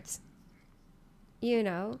starts. You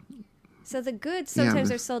know? So the goods sometimes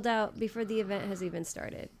are sold out before the event has even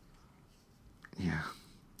started. Yeah.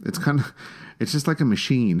 It's just like a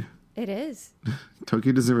machine. It is.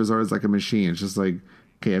 Tokyo Disney Resort is like a machine. It's just like,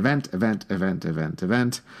 okay, event.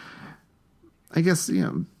 I guess, you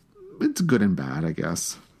know, it's good and bad, I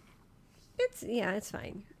guess. It's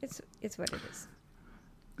fine. It's what it is.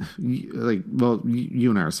 You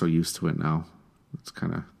and I are so used to it now. It's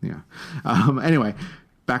kind of, yeah. Anyway,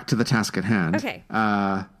 back to the task at hand. Okay.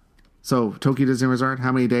 So Tokyo Disney Resort,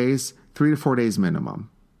 how many days? 3 to 4 days minimum.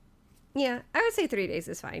 Yeah, I would say 3 days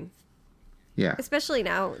is fine. Yeah. Especially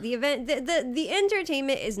now, the event, the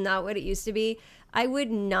entertainment is not what it used to be. I would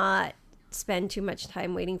not spend too much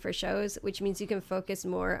time waiting for shows, which means you can focus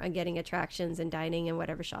more on getting attractions and dining and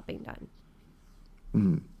whatever shopping done.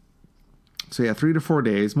 Mm. So yeah, 3 to 4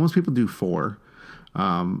 days. Most people do 4.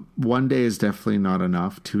 1 day is definitely not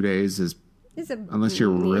enough. 2 days is, unless you're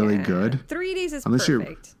really good. 3 days is unless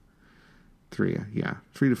perfect. 3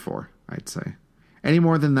 to 4, I'd say. Any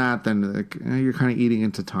more than that, then you're kind of eating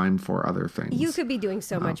into time for other things. You could be doing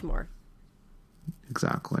so much more.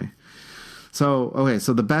 Exactly. So, okay,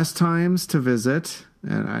 so the best times to visit,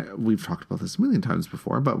 and we've talked about this a million times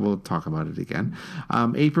before, but we'll talk about it again.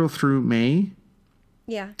 April through May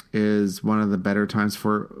is one of the better times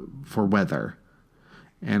for weather.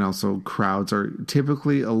 And also crowds are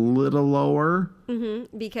typically a little lower.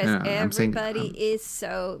 Mm-hmm, because everybody is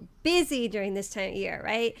so busy during this time of year,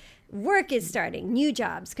 right? Work is starting, new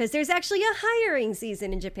jobs, because there's actually a hiring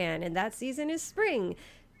season in Japan, and that season is spring.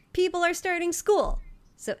 People are starting school.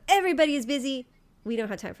 So everybody is busy. We don't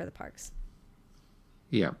have time for the parks.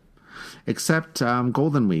 Yeah. Except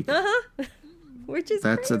Golden Week. Uh-huh. Which is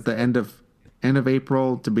That's crazy. at the end of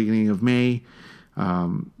April to beginning of May.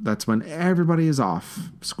 That's when everybody is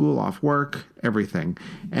off. School off, work, everything.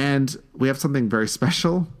 And we have something very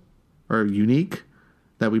special or unique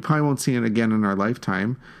that we probably won't see again in our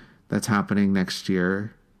lifetime. that's happening next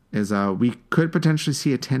year is we could potentially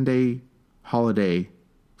see a 10-day holiday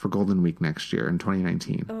for Golden Week next year in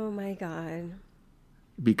 2019. Oh my God.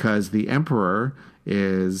 Because the emperor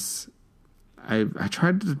is, I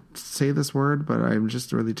tried to say this word, but I'm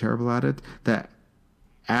just really terrible at it. That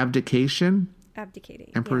abdicating.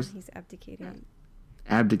 Emperor's, yeah, he's abdicating.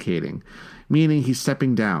 Abdicating, meaning he's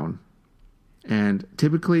stepping down. And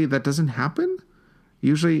typically that doesn't happen.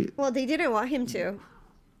 Usually. Well, they didn't want him to.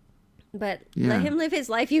 But let him live his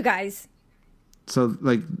life, you guys. So,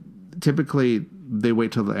 like, typically they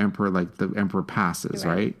wait till the emperor passes,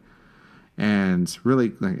 right? And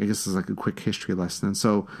really, like, I guess it's like a quick history lesson.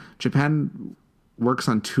 So Japan works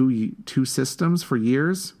on two systems for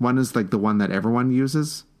years. One is like the one that everyone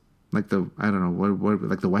uses, like the, I don't know, what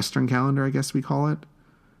like the Western calendar, I guess we call it.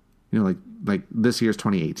 You know, like this year's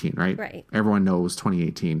 2018, right? Right. Everyone knows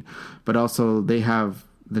 2018. But also the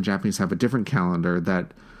Japanese have a different calendar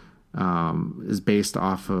that is based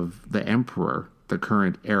off of the emperor, the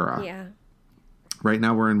current era. Yeah. Right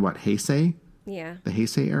now we're in what, Heisei? Yeah. The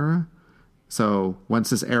Heisei era. So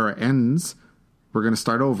once this era ends, we're going to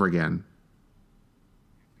start over again.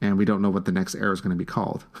 And we don't know what the next era is going to be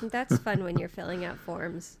called. That's fun when you're filling out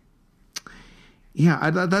forms. Yeah,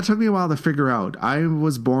 that took me a while to figure out. I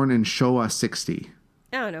was born in Showa 60.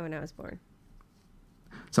 I don't know when I was born.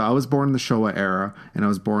 So I was born in the Showa era, and I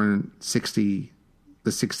was born in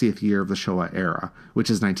the 60th year of the Showa era, which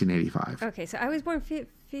is 1985. Okay, so I was born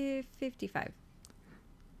 55.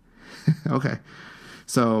 Okay.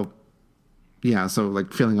 So, yeah, so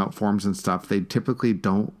like filling out forms and stuff, they typically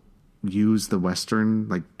don't use the Western,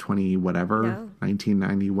 like 20 whatever,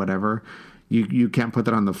 1990 whatever. You can't put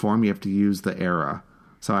that on the form. You have to use the era.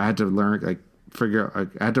 So I had to learn, I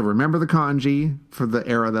had to remember the kanji for the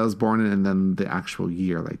era that I was born in, and then the actual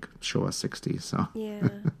year, like Showa 60. So yeah.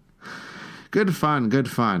 Good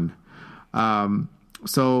fun.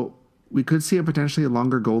 So we could see a potentially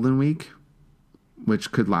longer Golden Week,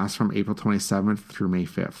 which could last from April 27th through May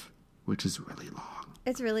 5th, which is really long.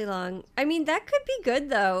 It's really long. I mean, that could be good,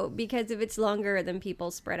 though, because if it's longer, then people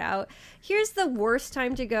spread out. Here's the worst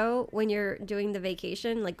time to go when you're doing the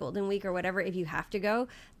vacation, like Golden Week or whatever, if you have to go.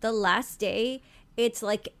 The last day, it's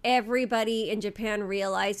like everybody in Japan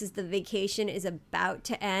realizes the vacation is about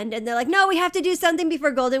to end. And they're like, no, we have to do something before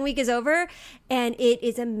Golden Week is over. And it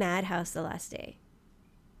is a madhouse the last day.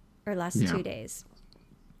 Or last 2 days.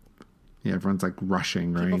 Yeah, everyone's like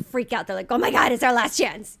rushing, right? People freak out. They're like, oh my God, it's our last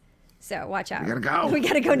chance. So watch out. We gotta go. We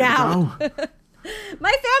gotta go now. My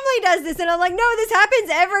family does this, and I'm like, no, this happens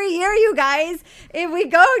every year, you guys. If we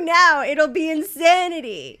go now, it'll be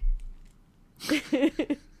insanity.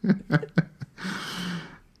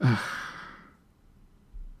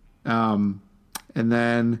 And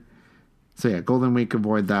then, so yeah, Golden Week,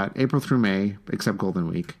 avoid that. April through May, except Golden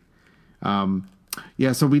Week.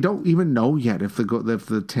 Yeah, so we don't even know yet if the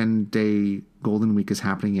 10-day Golden Week is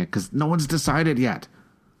happening yet, because no one's decided yet.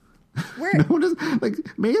 No one is,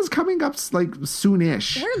 like, May is coming up like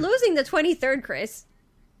soonish. We're losing the 23rd, Chris.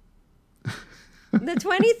 The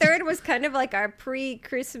 23rd was kind of like our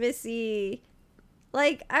pre-Christmassy.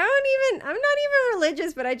 Like, I'm not even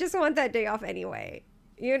religious, but I just want that day off anyway.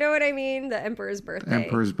 You know what I mean? The Emperor's birthday.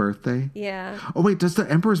 Emperor's birthday? Yeah. Oh, wait, does the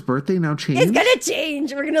Emperor's birthday now change? It's going to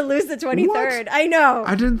change. We're going to lose the 23rd. What? I know.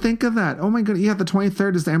 I didn't think of that. Oh, my God. Yeah, the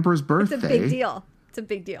 23rd is the Emperor's birthday. It's a big deal. It's a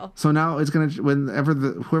big deal. So now it's going to,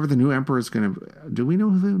 whoever the new emperor is going to, do we know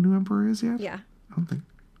who the new emperor is yet? Yeah. I don't think.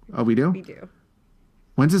 Oh, we do? We do.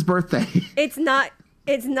 When's his birthday? It's not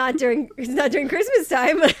during Christmas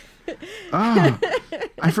time. Oh,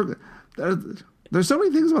 I forgot. There's so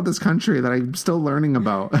many things about this country that I'm still learning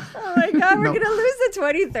about. Oh my God, we're going to lose the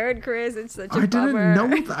 23rd, Chris. It's such a bummer. I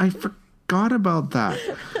didn't know. I forgot about that.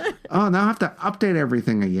 Oh, now I have to update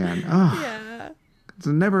everything again. Oh. Yeah. It's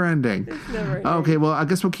never ending. Okay, well, I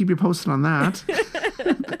guess we'll keep you posted on that.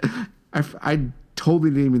 I totally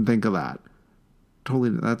didn't even think of that. Totally,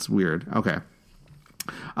 that's weird. Okay.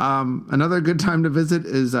 Another good time to visit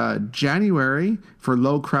is January for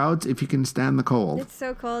low crowds if you can stand the cold. It's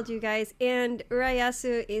so cold, you guys. And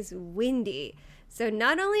Urayasu is windy. So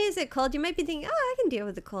not only is it cold, you might be thinking, oh, I can deal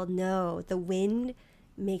with the cold. No, the wind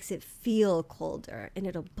makes it feel colder, and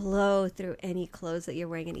it'll blow through any clothes that you're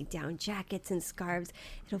wearing, any down jackets and scarves.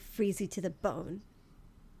 It'll freeze you to the bone.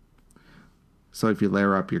 So if you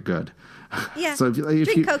layer up, you're good. Yeah. So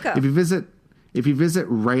drink cocoa. If you visit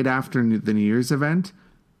right after the New Year's event,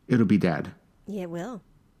 it'll be dead. Yeah, it will.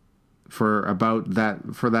 For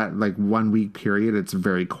that like 1 week period, it's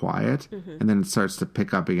very quiet, and then it starts to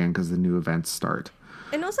pick up again because the new events start.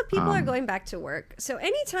 And also people are going back to work. So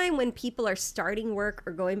anytime when people are starting work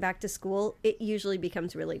or going back to school, it usually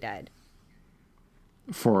becomes really dead.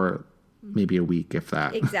 For maybe a week, if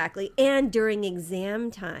that. Exactly. And during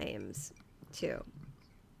exam times, too.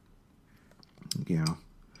 Yeah.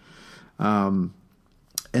 And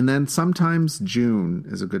then sometimes June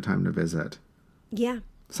is a good time to visit. Yeah.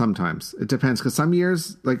 Sometimes. It depends, because some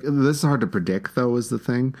years, like, this is hard to predict, though, is the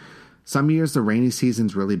thing. Some years the rainy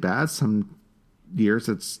season's really bad. Some years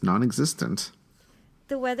it's non-existent.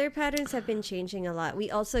 The weather patterns have been changing a lot. We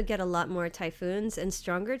also get a lot more typhoons and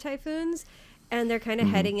stronger typhoons, and they're kind of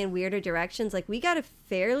heading in weirder directions. Like, we got a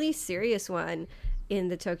fairly serious one in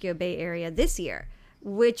the Tokyo Bay area this year,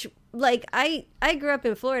 which, like, I grew up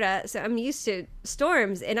in Florida, so I'm used to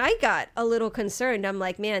storms, and I got a little concerned. I'm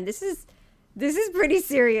like, man, this is pretty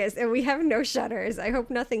serious, and we have no shutters. I hope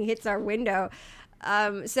nothing hits our window.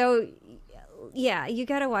 So, yeah, you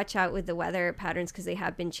got to watch out with the weather patterns because they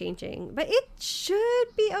have been changing. But it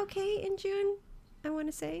should be okay in June, I want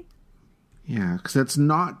to say. Yeah, because it's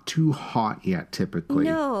not too hot yet, typically.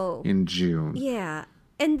 No. In June. Yeah.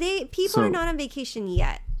 And people are not on vacation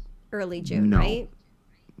yet, early June, right?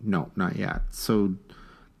 No, not yet. So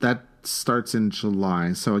that starts in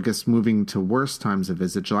July. So I guess moving to worst times to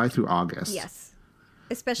visit, July through August. Yes.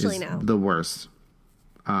 Especially now. The worst.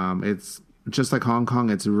 It's just like Hong Kong.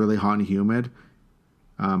 It's really hot and humid.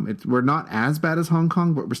 We're not as bad as Hong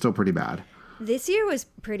Kong, but we're still pretty bad. This year was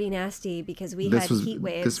pretty nasty because we had heat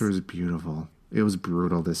waves. This was beautiful. It was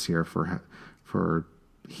brutal this year for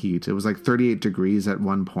heat. It was like 38 degrees at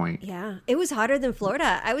one point. Yeah, it was hotter than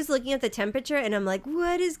Florida. I was looking at the temperature and I'm like,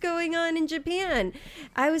 what is going on in Japan?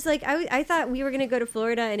 I was like, I thought we were going to go to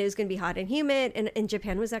Florida and it was going to be hot and humid, and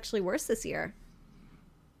Japan was actually worse this year.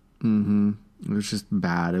 Mm-hmm. It was just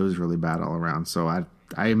bad. It was really bad all around. So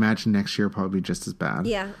I imagine next year probably just as bad.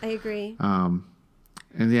 Yeah, I agree.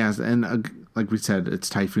 And yes, and like we said, it's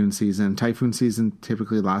typhoon season. Typhoon season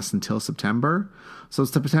typically lasts until September. So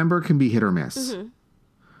September can be hit or miss.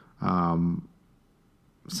 Mm-hmm.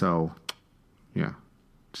 So, yeah,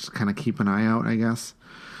 just kind of keep an eye out, I guess.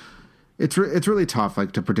 It's really tough,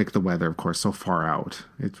 like, to predict the weather, of course, so far out.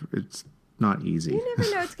 It's not easy. You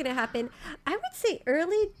never know what's going to happen. I would say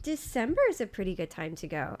early December is a pretty good time to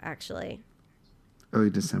go, actually. Early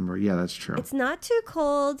December. Yeah, that's true. It's not too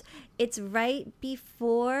cold. It's right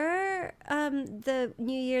before the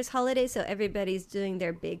New Year's holiday, so everybody's doing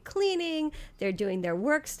their big cleaning. They're doing their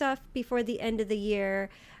work stuff before the end of the year,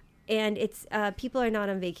 and it's people are not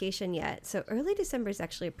on vacation yet. So early December is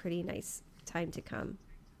actually a pretty nice time to come.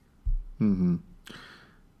 Mm-hmm.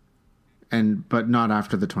 But not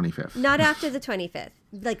after the 25th. Not after the 25th,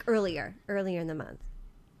 like earlier in the month.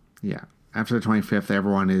 Yeah. After the 25th,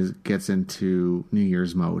 everyone gets into New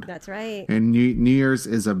Year's mode. That's right. And New Year's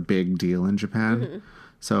is a big deal in Japan. Mm-hmm.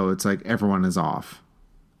 So it's like everyone is off.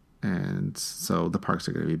 And so the parks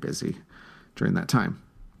are going to be busy during that time.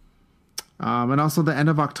 And also the end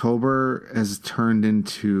of October has turned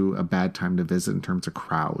into a bad time to visit in terms of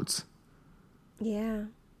crowds. Yeah.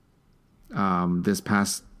 This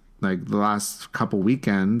past, like the last couple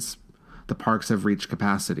weekends, the parks have reached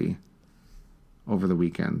capacity over the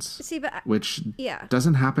weekends. Which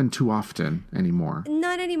doesn't happen too often anymore.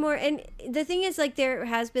 Not anymore. And the thing is, like, there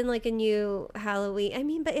has been like a new Halloween. I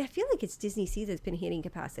mean, but I feel like it's Disney Sea that's been hitting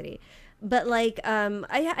capacity. But like,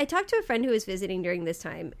 I talked to a friend who was visiting during this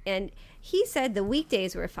time, and he said the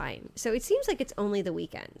weekdays were fine. So it seems like it's only the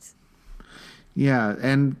weekends. Yeah,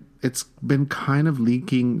 and it's been kind of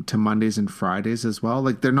leaking to Mondays and Fridays as well.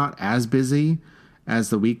 Like, they're not as busy as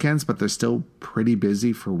the weekends, but they're still pretty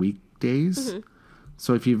busy for weekdays. Mm-hmm.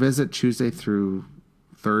 So if you visit Tuesday through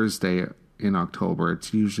Thursday in October,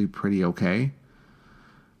 it's usually pretty okay.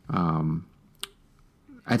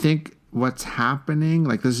 I think what's happening,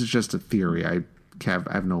 like, this is just a theory. I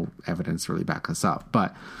have no evidence to really back this up.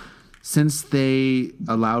 But since they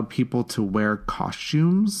allowed people to wear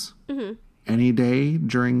costumes any day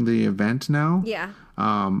during the event now,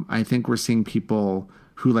 I think we're seeing people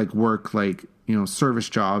who like work like, you know, service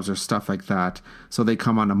jobs or stuff like that. So they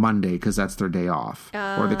come on a Monday because that's their day off.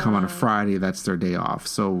 Or they come on a Friday, that's their day off.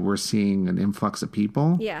 So we're seeing an influx of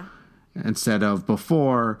people. Yeah. Instead of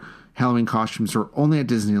before, Halloween costumes were only at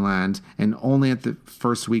Disneyland and only at the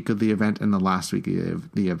first week of the event and the last week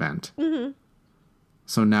of the event. Mm-hmm.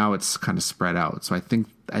 So now it's kind of spread out. So I think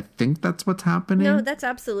that's what's happening. No, that's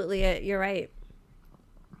absolutely it. You're right.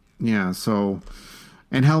 Yeah. So,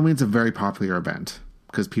 and Halloween's a very popular event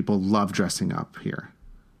because people love dressing up here.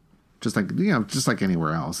 Just like, you know, just like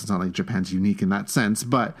anywhere else. It's not like Japan's unique in that sense,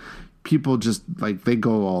 but people just like, they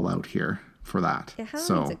go all out here for that. Yeah,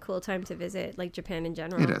 Halloween's a cool time to visit, like Japan in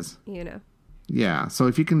general. It is. You know. Yeah. So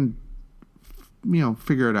if you can,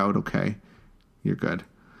 figure it out, okay, you're good.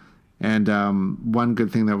 And one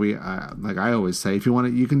good thing that we, like I always say, if you want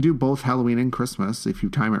to, you can do both Halloween and Christmas if you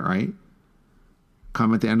time it right.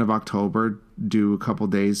 Come at the end of October, do a couple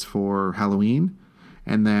days for Halloween,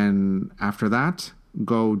 and then after that,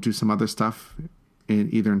 go do some other stuff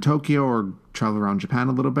either in Tokyo or travel around Japan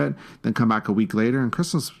a little bit. Then come back a week later, and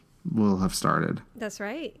Christmas will have started. That's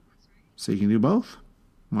right. So you can do both.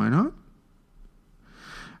 Why not?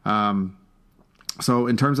 So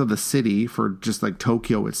in terms of the city, for just like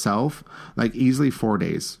Tokyo itself, like easily 4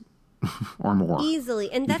 days or more. Easily.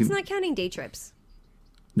 And that's not counting day trips.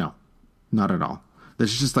 No, not at all.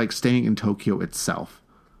 This is just like staying in Tokyo itself.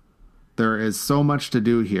 There is so much to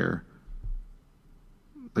do here.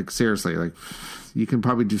 Like seriously, like you can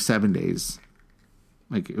probably do 7 days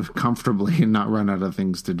like comfortably and not run out of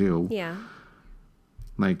things to do. Yeah.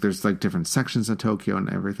 Like there's like different sections of Tokyo and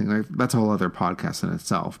everything. Like that's a whole other podcast in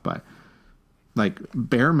itself, but like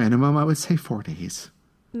bare minimum, I would say 4 days.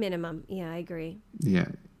 Minimum. Yeah, I agree. Yeah,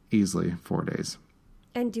 easily 4 days.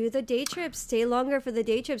 And do the day trips. Stay longer for the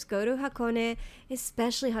day trips. Go to Hakone,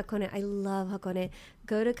 especially Hakone. I love Hakone.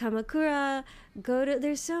 Go to Kamakura.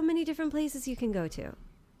 There's so many different places you can go to.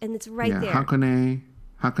 And it's right there. Hakone,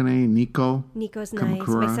 Nikko. Nikko's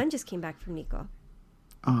Kamakura. Nice. My son just came back from Nikko.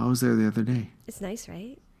 Oh, I was there the other day. It's nice,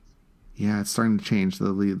 right? Yeah, it's starting to change. The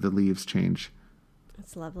leaves change.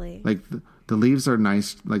 It's lovely. Like the leaves are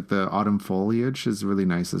nice. Like the autumn foliage is really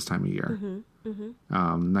nice this time of year.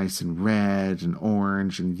 Nice and red and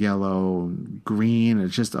orange and yellow and green.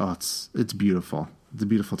 It's just it's beautiful. It's a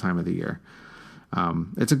beautiful time of the year.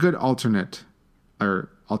 It's a good alternative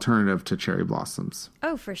to cherry blossoms.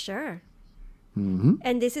 Oh, for sure. Mm-hmm.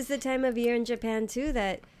 And this is the time of year in Japan too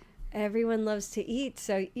that everyone loves to eat.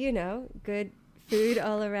 So good food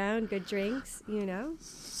all around, good drinks.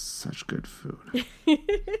 Such good food.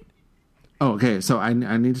 Oh, okay. So I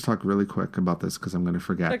need to talk really quick about this because I'm going to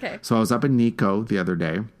forget. Okay. So I was up in Nikko the other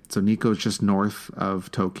day. So Nikko is just north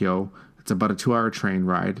of Tokyo. It's about a 2-hour train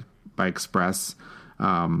ride by express.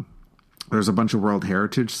 There's a bunch of World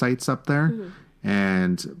Heritage sites up there. Mm-hmm.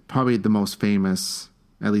 And probably the most famous,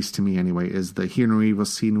 at least to me anyway, is the Hear No Evil,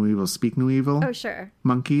 See No Evil, Speak No Evil. Oh, sure.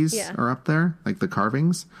 Monkeys are up there, like the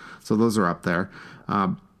carvings. So those are up there.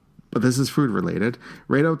 But this is food related.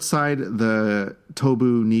 Right outside the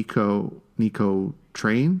Tobu Nikko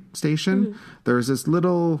train station, there's this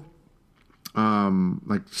little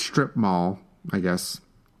like strip mall, I guess.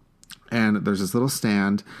 And there's this little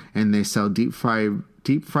stand, and they sell deep fried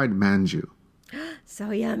manju.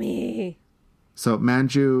 So yummy. So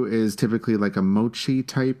manju is typically like a mochi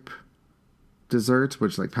type dessert,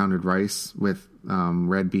 which is like pounded rice with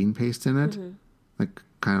red bean paste in it. Like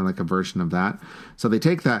kind of like a version of that. So they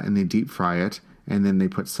take that and they deep fry it, and then they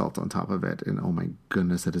put salt on top of it. And oh my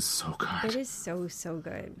goodness, it is so good. It is so, so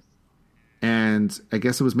good. And I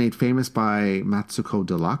guess it was made famous by Matsuko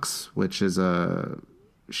Deluxe, which is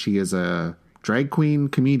she is a drag queen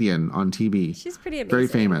comedian on TV. She's pretty amazing. Very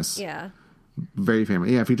famous. Yeah. Very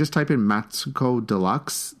famous. Yeah, if you just type in Matsuko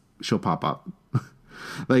Deluxe, she'll pop up.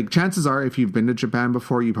 Like, chances are, if you've been to Japan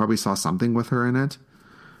before, you probably saw something with her in it.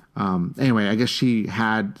 Anyway, I guess she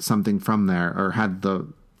had something from there, or had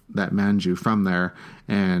that manju from there,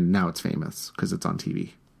 and now it's famous because it's on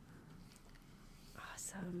TV.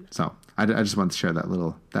 Awesome. So I just wanted to share that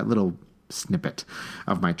little snippet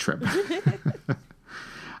of my trip.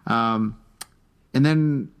 And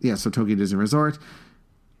then, so Tokyo Disney Resort,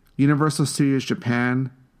 Universal Studios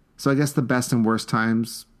Japan. So I guess the best and worst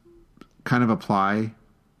times kind of apply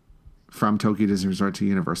from Tokyo Disney Resort to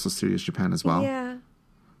Universal Studios Japan as well. Yeah.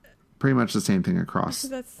 Pretty much the same thing across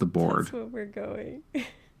the board. That's where we're going.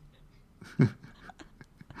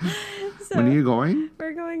 So, when are you going?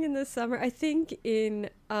 We're going in the summer. I think in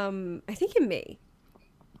May.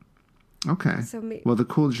 Okay. Well, the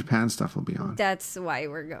cool Japan stuff will be on. That's why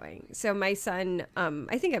we're going. So my son,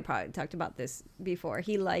 I think I probably talked about this before.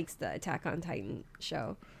 He likes the Attack on Titan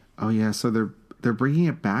show. Oh yeah, so they're bringing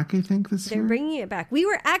it back, I think, this year? They're bringing it back. We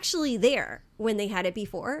were actually there when they had it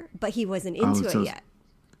before, but he wasn't into it yet.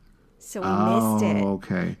 So we missed it. Oh,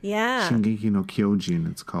 okay. Yeah. Shingeki no Kyojin,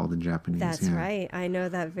 it's called in Japanese. That's right. I know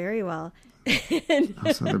that very well.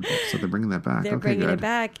 So they're bringing that back. They're bringing it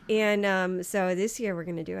back. And so this year we're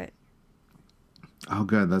going to do it. Oh,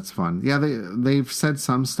 good. That's fun. Yeah, they've said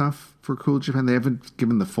some stuff for Cool Japan. They haven't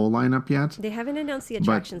given the full lineup yet. They haven't announced the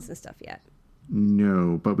attractions and stuff yet.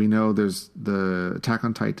 No, but we know there's the Attack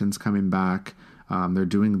on Titans coming back. They're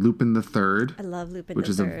doing Lupin the Third. I love Lupin the Third. Which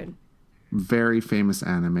is a very famous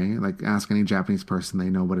anime. Like, ask any Japanese person, they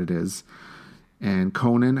know what it is. And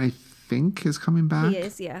Conan, I think, is coming back. He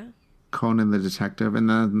is, yeah. Conan the Detective, and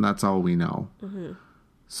then that's all we know. Mm-hmm.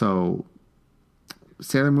 So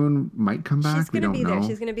Sailor Moon might come back. She's going to be know. there.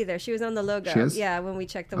 She's going to be there. She was on the logo. She is? Yeah, when we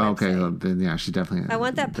checked the website. Okay, then yeah, she definitely. I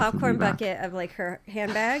want that popcorn bucket of like her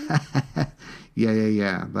handbag.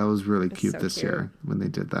 Yeah. That was really cute this year when they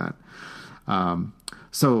did that.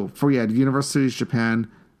 So for Universal Studios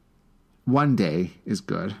Japan, one day is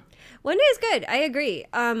good. One day is good. I agree.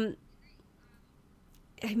 I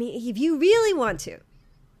mean, if you really want to,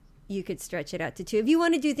 you could stretch it out to 2. If you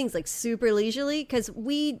want to do things like super leisurely, because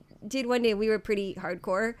we did one day, we were pretty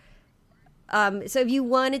hardcore. So if you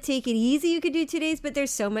want to take it easy, you could do 2 days, but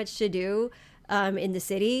there's so much to do in the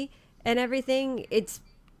city and everything. It's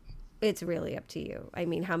really up to you. I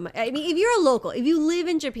mean, if you're a local, if you live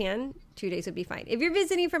in Japan, 2 days would be fine. If you're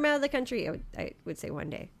visiting from out of the country, I would say 1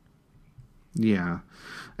 day. Yeah.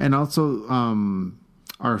 And also,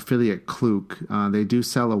 our affiliate Klook, they do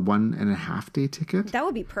sell a 1.5 day ticket. That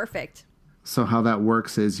would be perfect. So how that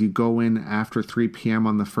works is you go in after 3 p.m.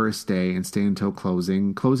 on the first day and stay until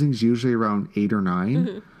closing. Closing's usually around 8 or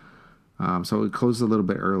 9. Mm-hmm. So it closes a little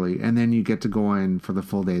bit early. And then you get to go in for the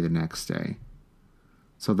full day the next day.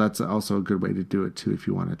 So that's also a good way to do it, too, if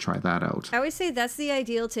you want to try that out. I would say that's the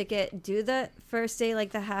ideal ticket. Do the first day,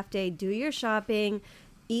 like the half day. Do your shopping.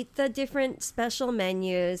 Eat the different special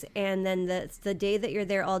menus. And then the day that you're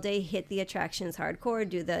there all day, hit the attractions hardcore.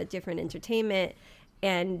 Do the different entertainment.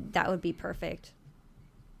 And that would be perfect.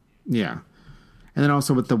 Yeah. And then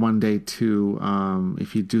also with the 1 day, too,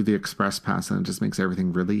 if you do the express pass, then it just makes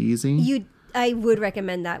everything really easy. I would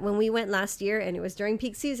recommend that. When we went last year, and it was during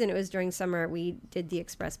peak season, it was during summer, we did the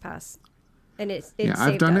express pass, and it saved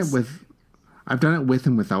I've done us. I've done it with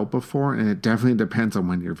and without before, and it definitely depends on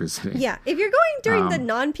when you're visiting. Yeah, if you're going during the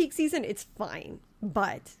non-peak season, it's fine.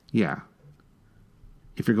 But yeah,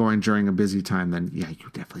 if you're going during a busy time, then you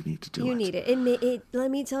definitely need to do it. You need it. It.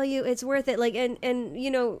 Let me tell you, it's worth it. Like, and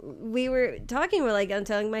you know, we were talking. We're like, I'm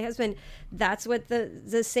telling my husband, that's what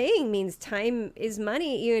the saying means. Time is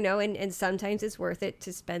money, you know, and sometimes it's worth it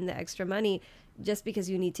to spend the extra money just because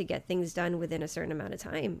you need to get things done within a certain amount of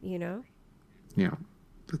time, you know. Yeah,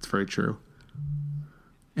 that's very true.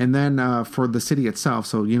 And then for the city itself,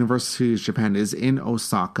 so Universal Studios Japan is in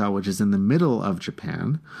Osaka, which is in the middle of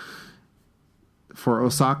Japan. For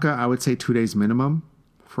Osaka, I would say 2 days minimum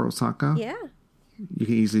for Osaka. Yeah. You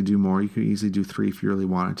can easily do more. You can easily do 3 if you really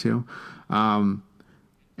wanted to. And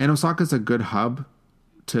Osaka is a good hub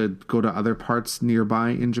to go to other parts nearby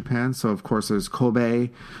in Japan. So, of course, there's Kobe.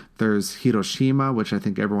 There's Hiroshima, which I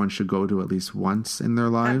think everyone should go to at least once in their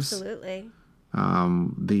lives. Absolutely.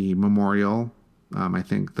 The memorial, I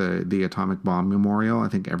think the atomic bomb memorial, I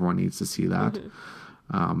think everyone needs to see that.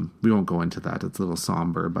 Mm-hmm. We won't go into that. It's a little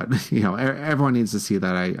somber, but you know, everyone needs to see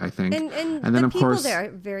that. I think. And then the of people course there are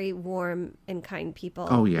very warm and kind people.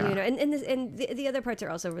 Oh yeah. You know, and the other parts are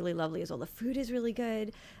also really lovely as well. The food is really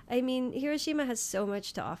good. I mean, Hiroshima has so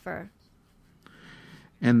much to offer.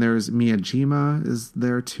 And there's Miyajima is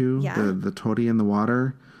there too. Yeah. The torii in the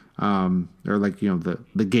water, or like, you know,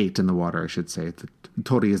 the gate in the water, I should say. The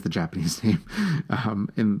torii is the Japanese name.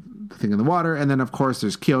 In the thing in the water, and then of course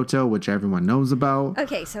there's Kyoto, which everyone knows about.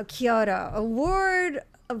 Okay, so Kyoto. A word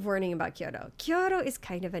of warning about Kyoto. Kyoto is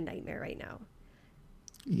kind of a nightmare right now.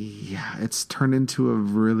 Yeah, it's turned into a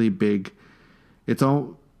really big. It's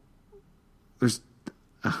all there's.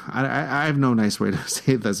 I have no nice way to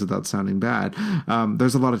say this without sounding bad.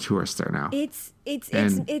 There's a lot of tourists there now. It's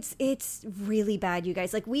really bad, you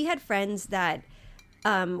guys. Like, we had friends that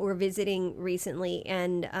were visiting recently,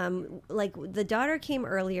 and like the daughter came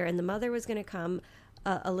earlier, and the mother was going to come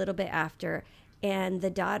a little bit after. And the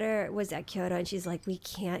daughter was at Kyoto, and she's like, we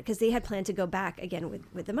can't, because they had planned to go back again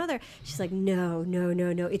with the mother. She's like, no,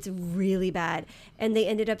 it's really bad. And they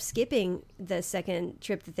ended up skipping the second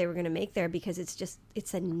trip that they were going to make there because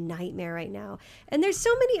it's a nightmare right now. And there's so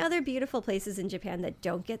many other beautiful places in Japan that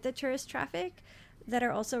don't get the tourist traffic that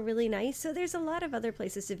are also really nice. So there's a lot of other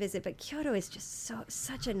places to visit, but Kyoto is just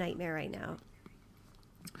such a nightmare right now.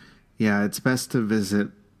 Yeah, it's best to visit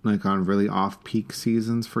like on really off-peak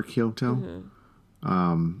seasons for Kyoto. Mm-hmm.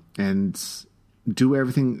 And do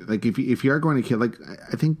everything, like if you are going to Kyoto, like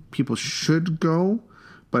I think people should go,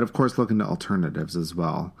 but of course look into alternatives as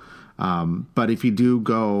well. But if you do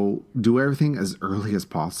go, do everything as early as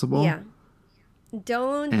possible. Yeah.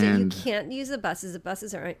 You can't use the buses. The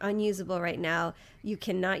buses are unusable right now. You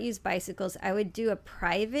cannot use bicycles. I would do a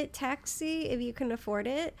private taxi if you can afford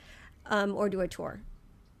it, or do a tour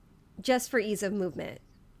just for ease of movement.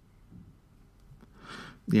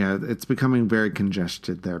 Yeah, it's becoming very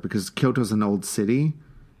congested there because Kyoto's an old city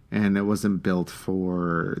and it wasn't built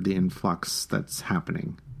for the influx that's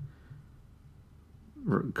happening.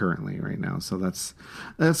 currently right now. So that's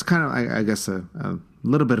kind of, I guess, a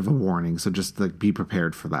little bit of a warning. So just like be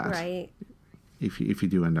prepared for that. Right. If you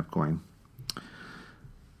do end up going.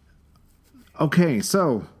 Okay,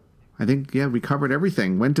 so I think we covered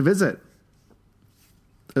everything. When to visit.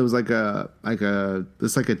 It was like a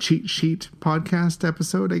cheat sheet podcast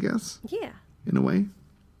episode, I guess. Yeah. In a way.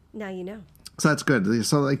 Now you know. So that's good.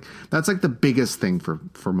 So like that's like the biggest thing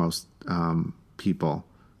for most people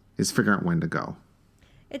is figuring out when to go.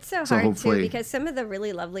 It's so hard too, because some of the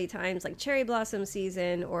really lovely times, like cherry blossom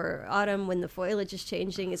season or autumn when the foliage is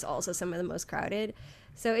changing, is also some of the most crowded.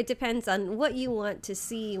 So it depends on what you want to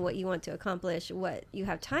see, what you want to accomplish, what you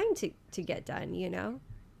have time to get done, you know?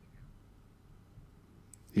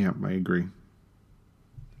 Yeah, I agree.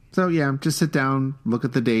 So yeah, just sit down, look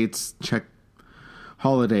at the dates, check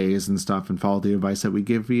holidays and stuff, and follow the advice that we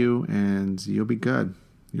give you, and you'll be good.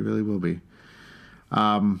 You really will be.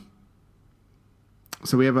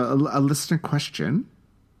 So we have a listener question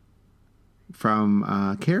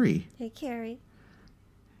from Carrie. Hey, Carrie.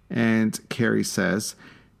 And Carrie says,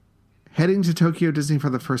 heading to Tokyo Disney for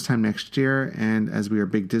the first time next year, and as we are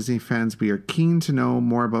big Disney fans, we are keen to know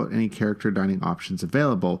more about any character dining options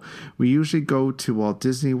available. We usually go to Walt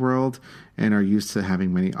Disney World and are used to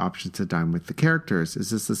having many options to dine with the characters. Is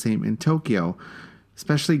this the same in Tokyo?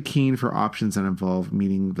 Especially keen for options that involve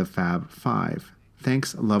meeting the Fab Five.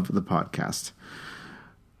 Thanks. Love the podcast.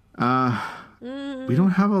 We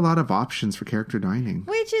don't have a lot of options for character dining.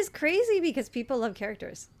 Which is crazy because people love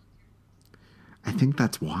characters. I think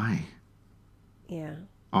that's why. Yeah.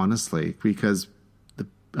 Honestly, because the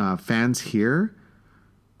fans here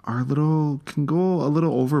can go a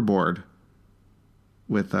little overboard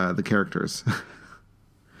with the characters.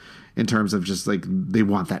 In terms of just like, they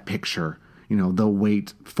want that picture. You know, they'll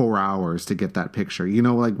wait 4 hours to get that picture. You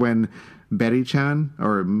know, like when Betty-chan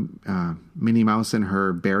or Minnie Mouse in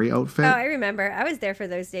her berry outfit. Oh, I remember. I was there for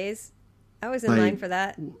those days. I was in line for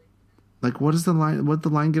that. Like, what is the line? What did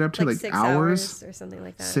the line get up to? Like 6 hours or something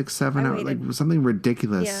like that. 6, 7 hours, like something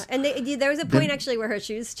ridiculous. Yeah, and there was a point actually where her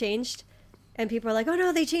shoes changed, and people were like, "Oh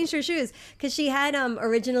no, they changed her shoes," because she had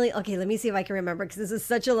originally. Okay, let me see if I can remember, because this is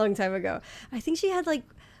such a long time ago. I think she had like,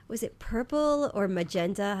 was it purple or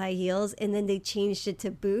magenta high heels, and then they changed it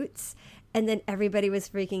to boots. And then everybody was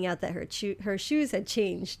freaking out that her shoes had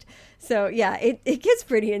changed. So, yeah, it gets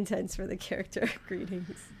pretty intense for the character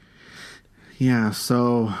greetings. Yeah,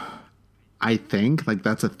 so I think, like,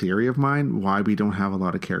 that's a theory of mine, why we don't have a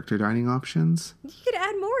lot of character dining options. You could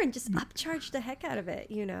add more and just upcharge the heck out of it,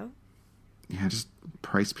 you know? Yeah, just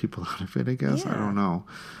price people out of it, I guess. Yeah. I don't know.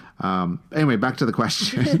 Anyway, back to the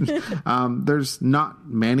question. There's not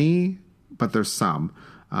many, but there's some.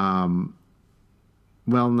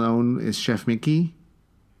 Well known is Chef Mickey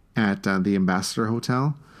at the Ambassador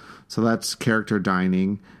Hotel. So that's character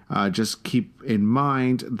dining. Just keep in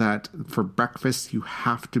mind that for breakfast, you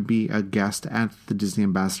have to be a guest at the Disney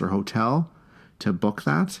Ambassador Hotel to book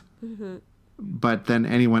that. Mm-hmm. But then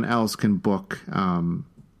anyone else can book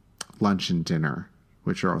lunch and dinner,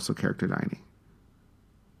 which are also character dining.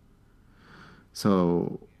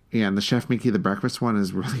 So, yeah, and the Chef Mickey, the breakfast one,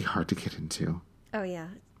 is really hard to get into. Oh, yeah.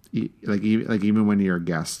 Like even when you're a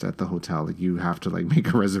guest at the hotel, like you have to like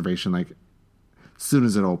make a reservation like as soon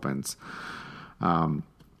as it opens. And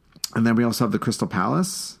then we also have the Crystal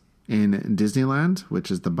Palace in Disneyland,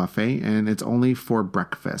 which is the buffet, and it's only for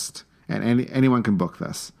breakfast, and anyone can book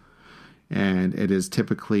this. And it is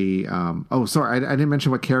typically I didn't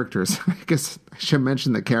mention what characters. I guess I should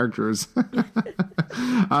mention the characters.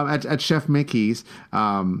 At Chef Mickey's,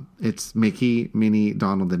 it's Mickey, Minnie,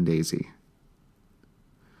 Donald, and Daisy.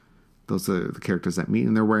 Those are the characters that meet,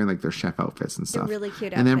 and they're wearing like their chef outfits and stuff. They're really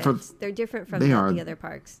cute and outfits. They're different from the other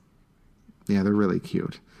parks. Yeah, they're really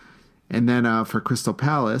cute. And then for Crystal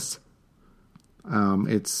Palace,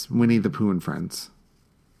 it's Winnie the Pooh and Friends.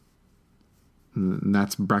 And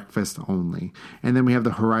that's breakfast only. And then we have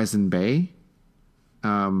the Horizon Bay,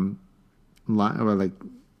 or like,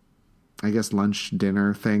 I guess lunch,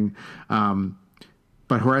 dinner thing.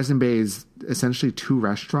 But Horizon Bay is essentially 2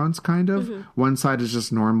 restaurants, kind of. Mm-hmm. One side is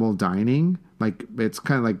just normal dining. Like, it's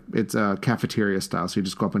kind of like, it's a cafeteria style. So you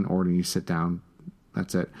just go up and order and you sit down.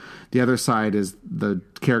 That's it. The other side is the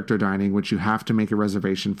character dining, which you have to make a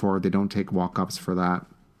reservation for. They don't take walk-ups for that.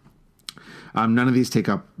 None of these take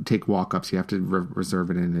walk-ups. You have to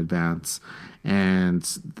reserve it in advance. And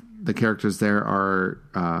the characters there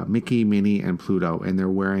are Mickey, Minnie, and Pluto, and they're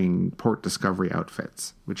wearing Port Discovery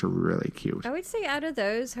outfits, which are really cute. I would say out of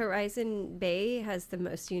those, Horizon Bay has the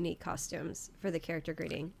most unique costumes for the character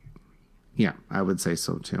greeting. Yeah, I would say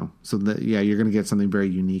so too. So you're going to get something very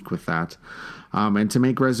unique with that. And to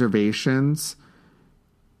make reservations,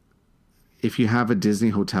 if you have a Disney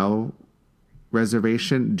hotel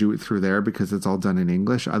reservation, do it through there because it's all done in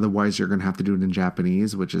English. Otherwise, you're going to have to do it in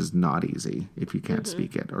Japanese, which is not easy if you can't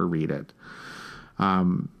speak it or read it.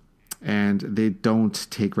 And they don't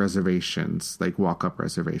take reservations, like walk-up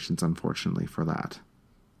reservations, unfortunately, for that.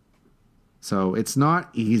 So it's not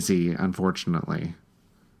easy, unfortunately.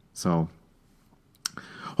 So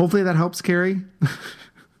hopefully that helps, Carrie.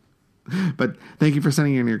 But thank you for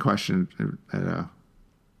sending in your question.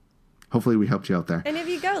 Hopefully we helped you out there. And if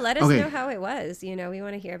you go, let us know how it was. We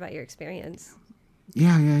want to hear about your experience.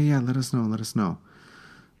 Yeah. Let us know.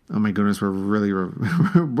 Oh my goodness, we're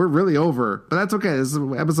really over, but that's okay. This is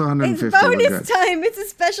episode 150. It's bonus time. It's a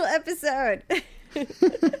special episode.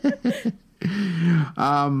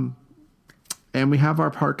 And we have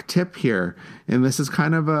our park tip here, and this is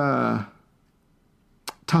kind of a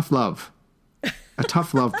tough love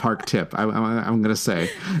park tip. I'm going to say.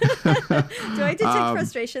 Do I detect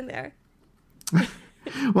frustration there?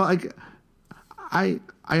 Well, I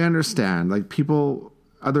understand. Like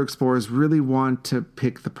other explorers really want to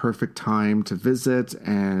pick the perfect time to visit,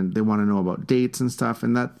 and they want to know about dates and stuff.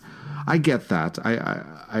 And that, I get that.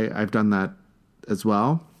 I've done that as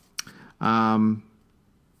well. But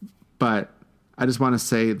I just want to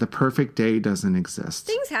say the perfect day doesn't exist.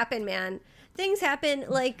 Things happen, man. Things happen.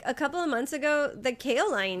 Like a couple of months ago, the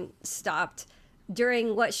Kale line stopped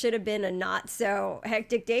during what should have been a not so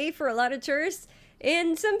hectic day for a lot of tourists.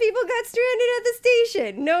 And some people got stranded at the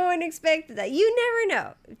station. No one expected that. You never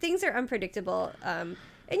know. Things are unpredictable. And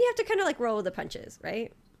you have to kind of like roll with the punches,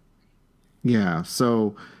 right? Yeah.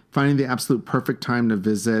 So finding the absolute perfect time to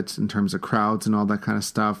visit in terms of crowds and all that kind of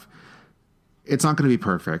stuff, it's not going to be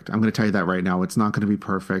perfect. I'm going to tell you that right now. It's not going to be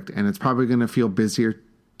perfect. And it's probably going to feel busier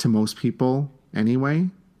to most people anyway.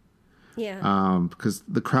 Yeah. Because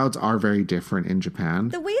the crowds are very different in Japan.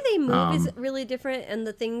 The way they move is really different, and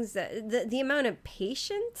the things that the amount of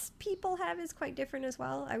patience people have is quite different as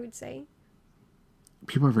well, I would say.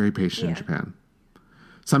 People are very patient in Japan.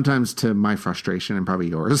 Sometimes to my frustration and probably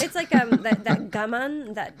yours. It's like that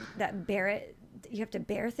gaman, that bear it. You have to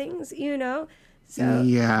bear things, So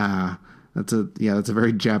yeah. That's a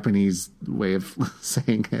very Japanese way of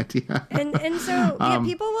saying it. Yeah. And so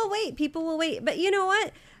people will wait. But you know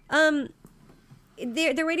what?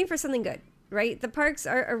 They're waiting for something good, right? The parks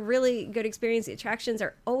are a really good experience. The attractions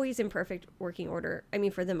are always in perfect working order. I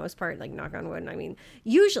mean, for the most part, like knock on wood. I mean,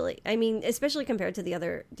 usually, especially compared to the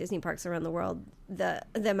other Disney parks around the world, the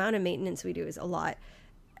amount of maintenance we do is a lot.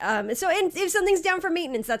 And if something's down for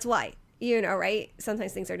maintenance, that's why, right?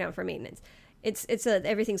 Sometimes things are down for maintenance.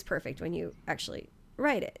 Everything's perfect when you actually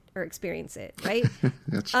ride it or experience it, right?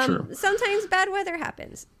 That's true. Sometimes bad weather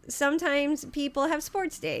happens. Sometimes people have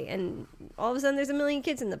sports day and all of a sudden there's a million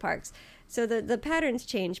kids in the parks. So the patterns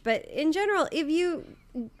change. But in general, if you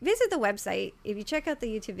visit the website, if you check out the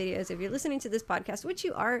YouTube videos, if you're listening to this podcast, which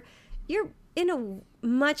you are, you're in a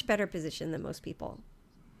much better position than most people.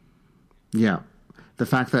 Yeah. The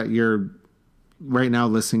fact that you're right now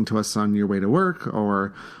listening to us on your way to work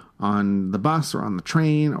or on the bus or on the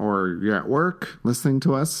train, or you're at work listening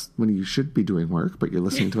to us when you should be doing work, but you're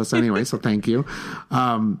listening to us anyway. So thank you.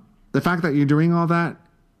 The fact that you're doing all that,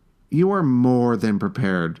 you are more than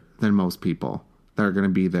prepared than most people that are going to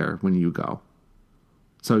be there when you go.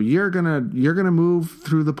 So you're going to move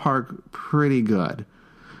through the park pretty good.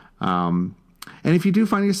 And if you do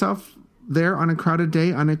find yourself there on a crowded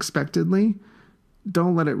day unexpectedly,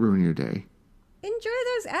 don't let it ruin your day. Enjoy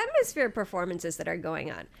those atmosphere performances that are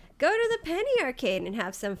going on. Go to the Penny Arcade and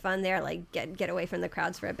have some fun there. Like get away from the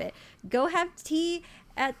crowds for a bit. Go have tea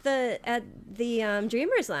at the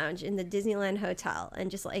Dreamers Lounge in the Disneyland Hotel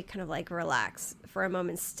and just relax for a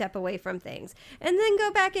moment, step away from things, and then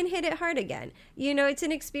go back and hit it hard again. It's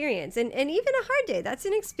an experience, and even a hard day, that's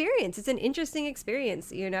an experience. It's an interesting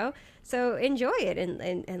experience, So enjoy it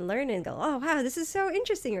and learn and go, oh wow, this is so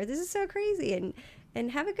interesting, or this is so crazy,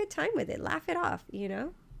 and have a good time with it. Laugh it off,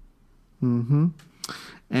 Mm-hmm.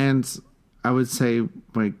 And I would say,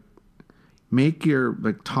 make your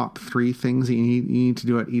top 3 things that you need to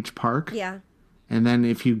do at each park. Yeah. And then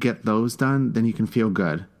if you get those done, then you can feel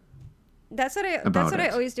good. That's what I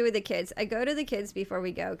always do with the kids. I go to the kids before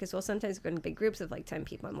we go, because we'll sometimes go in big groups of 10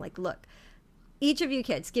 people. I'm like, look, each of you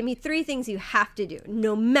kids, give me 3 things you have to do,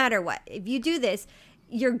 no matter what. If you do this,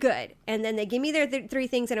 you're good. And then they give me their 3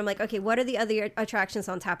 things, and I'm like, okay, what are the other attractions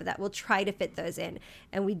on top of that? We'll try to fit those in.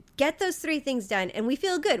 And we get those 3 things done, and we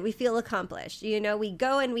feel good. We feel accomplished. We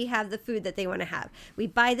go and we have the food that they want to have. We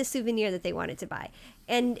buy the souvenir that they wanted to buy.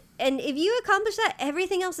 And if you accomplish that,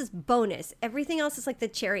 everything else is bonus. Everything else is like the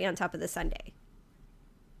cherry on top of the sundae.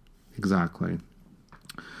 Exactly.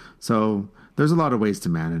 So there's a lot of ways to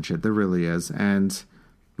manage it. There really is. And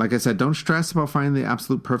like I said, don't stress about finding the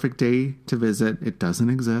absolute perfect day to visit. It doesn't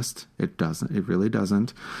exist. It doesn't. It really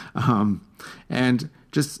doesn't. And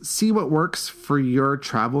just see what works for your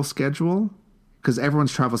travel schedule, because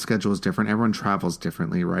everyone's travel schedule is different. Everyone travels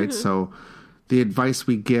differently, right? Mm-hmm. So the advice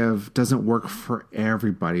we give doesn't work for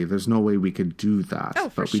everybody. There's no way we could do that. Oh,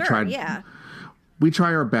 for sure. Yeah. We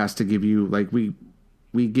try our best to give you, like, we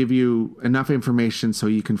give you enough information so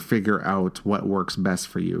you can figure out what works best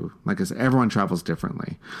for you. Like I said, everyone travels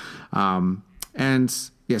differently. And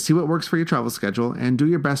yeah, see what works for your travel schedule and do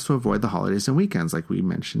your best to avoid the holidays and weekends, like we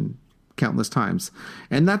mentioned countless times.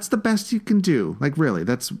 And that's the best you can do. Like, really,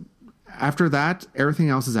 after that, everything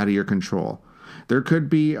else is out of your control. There could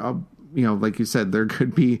be, like you said, there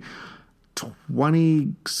could be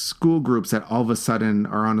 20 school groups that all of a sudden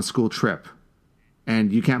are on a school trip,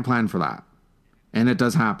 and you can't plan for that. And it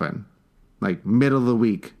does happen. Like, middle of the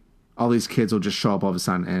week, all these kids will just show up all of a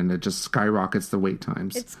sudden, and it just skyrockets the wait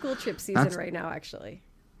times. It's school trip season right now, actually.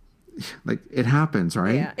 Like, it happens,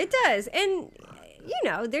 right? Yeah, it does. And,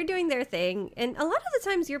 they're doing their thing. And a lot of the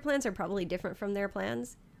times your plans are probably different from their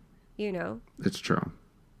plans, It's true.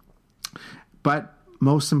 But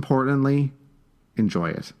most importantly, enjoy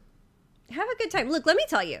it. Have a good time. Look, let me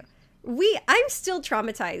tell you, I'm still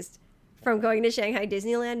traumatized from going to Shanghai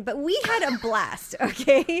Disneyland, but we had a blast.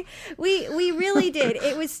 Okay, we really did.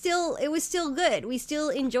 It was still good. We still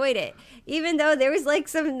enjoyed it, even though there was like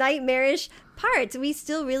some nightmarish parts. We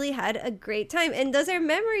still really had a great time, and those are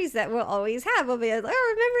memories that we'll always have. We'll be like,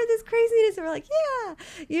 oh, remember this craziness? And we're like,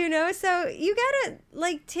 yeah, So you gotta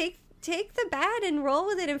like take the bad and roll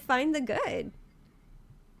with it and find the good.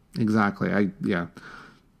 Exactly.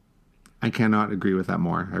 I cannot agree with that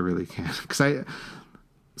more. I really can't, because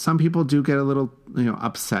some people do get a little,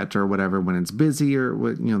 upset or whatever when it's busy,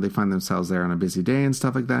 or they find themselves there on a busy day and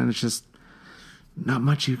stuff like that. And it's just not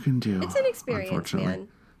much you can do. It's an experience, man.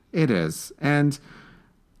 It is. And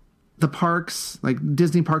the parks, like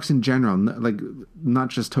Disney parks in general, like not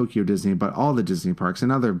just Tokyo Disney, but all the Disney parks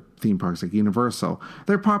and other theme parks like Universal,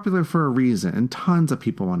 they're popular for a reason, and tons of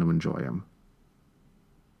people want to enjoy them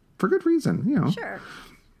for good reason, Sure.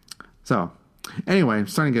 So anyway, I'm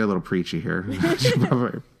starting to get a little preachy here.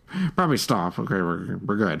 Probably stop. Okay,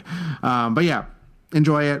 we're good. But yeah,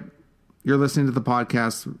 enjoy it. You're listening to the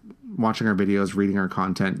podcast, watching our videos, reading our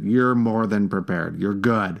content. You're more than prepared. You're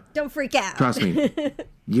good. Don't freak out. Trust me.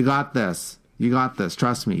 You got this.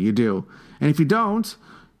 Trust me, you do. And if you don't,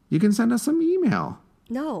 you can send us some email.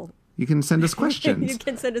 No. You can send us questions. You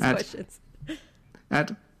can send us questions.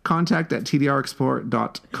 At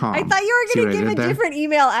contact@tdrexport.com. I thought you were going to give a different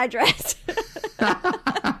email address.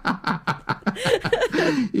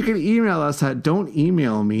 You can email us at don't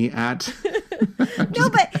email me at... No,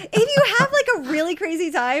 but if you have like a really crazy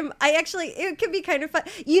time, it could be kind of fun.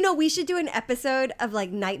 We should do an episode of like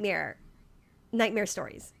nightmare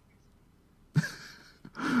stories.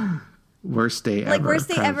 Worst day ever. Like worst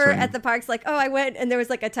day ever at the parks. Like, oh, I went and there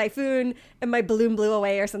was like a typhoon and my balloon blew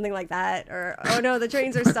away or something like that. Or, oh no, the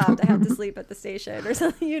trains are stopped. I have to sleep at the station or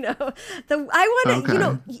something, I want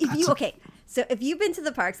to, okay. So if you've been to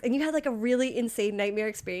the parks and you had like a really insane nightmare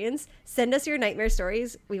experience, send us your nightmare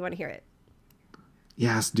stories. We want to hear it.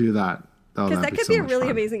 Yes, do that. Because that could be a really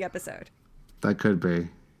amazing episode. That could be.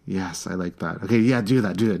 Yes, I like that. Okay, yeah, do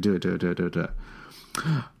that. Do it.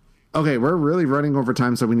 Okay, we're really running over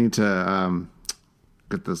time, so we need to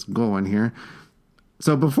get this going here.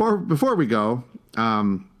 So before we go,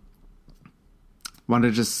 want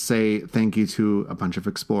to just say thank you to a bunch of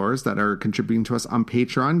explorers that are contributing to us on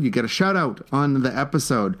Patreon. You get a shout out on the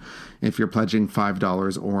episode if you're pledging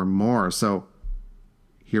 $5 or more. So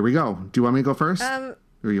here we go. Do you want me to go first? Or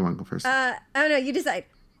you want to go first? I don't know. You decide.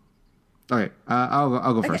 Okay,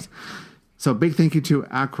 I'll go first. So big thank you to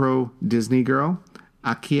Acro Disney Girl,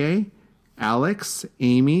 Akie, Alex,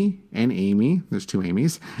 Amy, there's two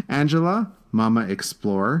Amy's, Angela, Mama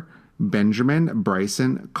Explorer, Benjamin,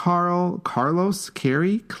 Bryson, Carl, Carlos,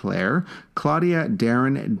 Carrie, Claire, Claudia,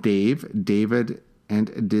 Darren, Dave, David,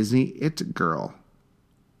 and Disney It Girl.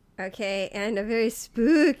 Okay, and a very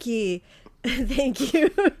spooky thank you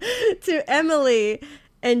to Emily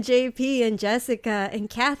and JP and Jessica and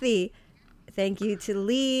Kathy. Thank you to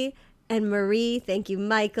Lee and Marie. Thank you,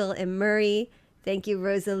 Michael and Murray. Thank you,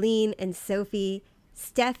 Rosaline and Sophie,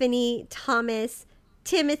 Stephanie, Thomas,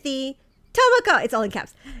 Timothy, Tomoko. It's all in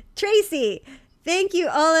caps. Tracy. Thank you,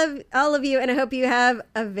 all of you, and I hope you have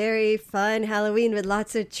a very fun Halloween with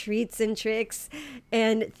lots of treats and tricks.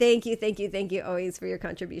 And thank you always for your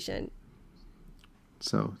contribution.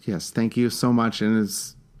 So, yes, thank you so much, and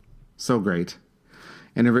it's so great.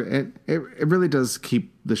 And it really does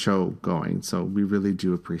keep the show going. So we really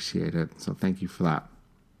do appreciate it. So thank you for that.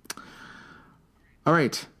 All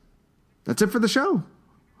right. That's it for the show.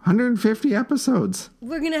 150 episodes.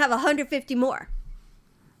 We're going to have 150 more.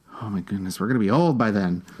 Oh my goodness. We're going to be old by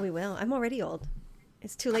then. We will. I'm already old.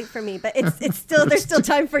 It's too late for me, but it's still there's still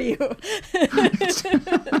time for you.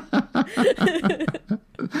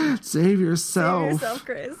 Save yourself. Save yourself,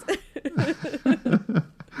 Chris.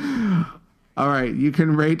 All right. You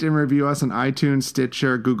can rate and review us on iTunes,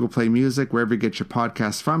 Stitcher, Google Play Music, wherever you get your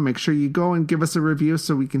podcasts from. Make sure you go and give us a review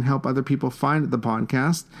so we can help other people find the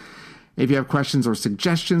podcast. If you have questions or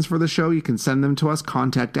suggestions for the show, you can send them to us,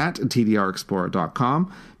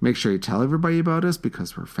 contact@tdrexplorer.com. Make sure you tell everybody about us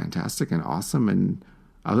because we're fantastic and awesome. And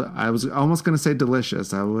I was almost going to say delicious.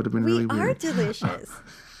 That would have been really weird. We are delicious.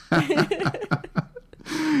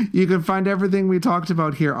 You can find everything we talked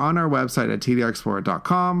about here on our website at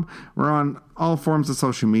tdrexplorer.com. We're on all forms of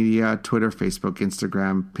social media, Twitter, Facebook,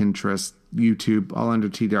 Instagram, Pinterest, YouTube, all under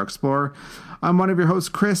TDR Explorer. I'm one of your hosts,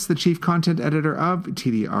 Chris, the Chief Content Editor of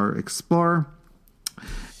TDR Explorer.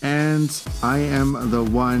 And I am the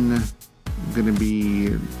one going to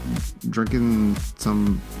be drinking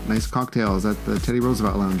some nice cocktails at the Teddy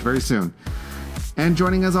Roosevelt Lounge very soon. And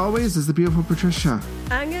joining as always is the beautiful Patricia.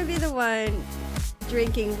 I'm going to be the one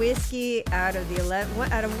drinking whiskey out of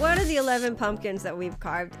one of the 11 pumpkins that we've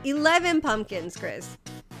carved. 11 pumpkins, Chris.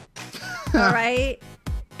 All right?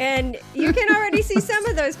 And you can already see some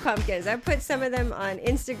of those pumpkins. I put some of them on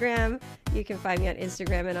Instagram. You can find me on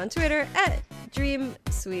Instagram and on Twitter at Dream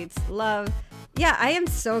Sweets Love. Yeah, I am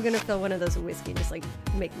so going to fill one of those with whiskey and just like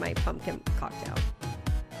make my pumpkin cocktail.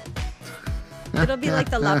 It'll be like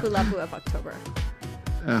the Lapu Lapu of October.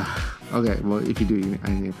 Okay, well, if you do,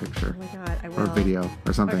 I need a picture. Oh my God, I will. Or a video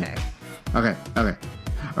or something. Okay. All right,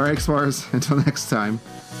 Explorers, until next time,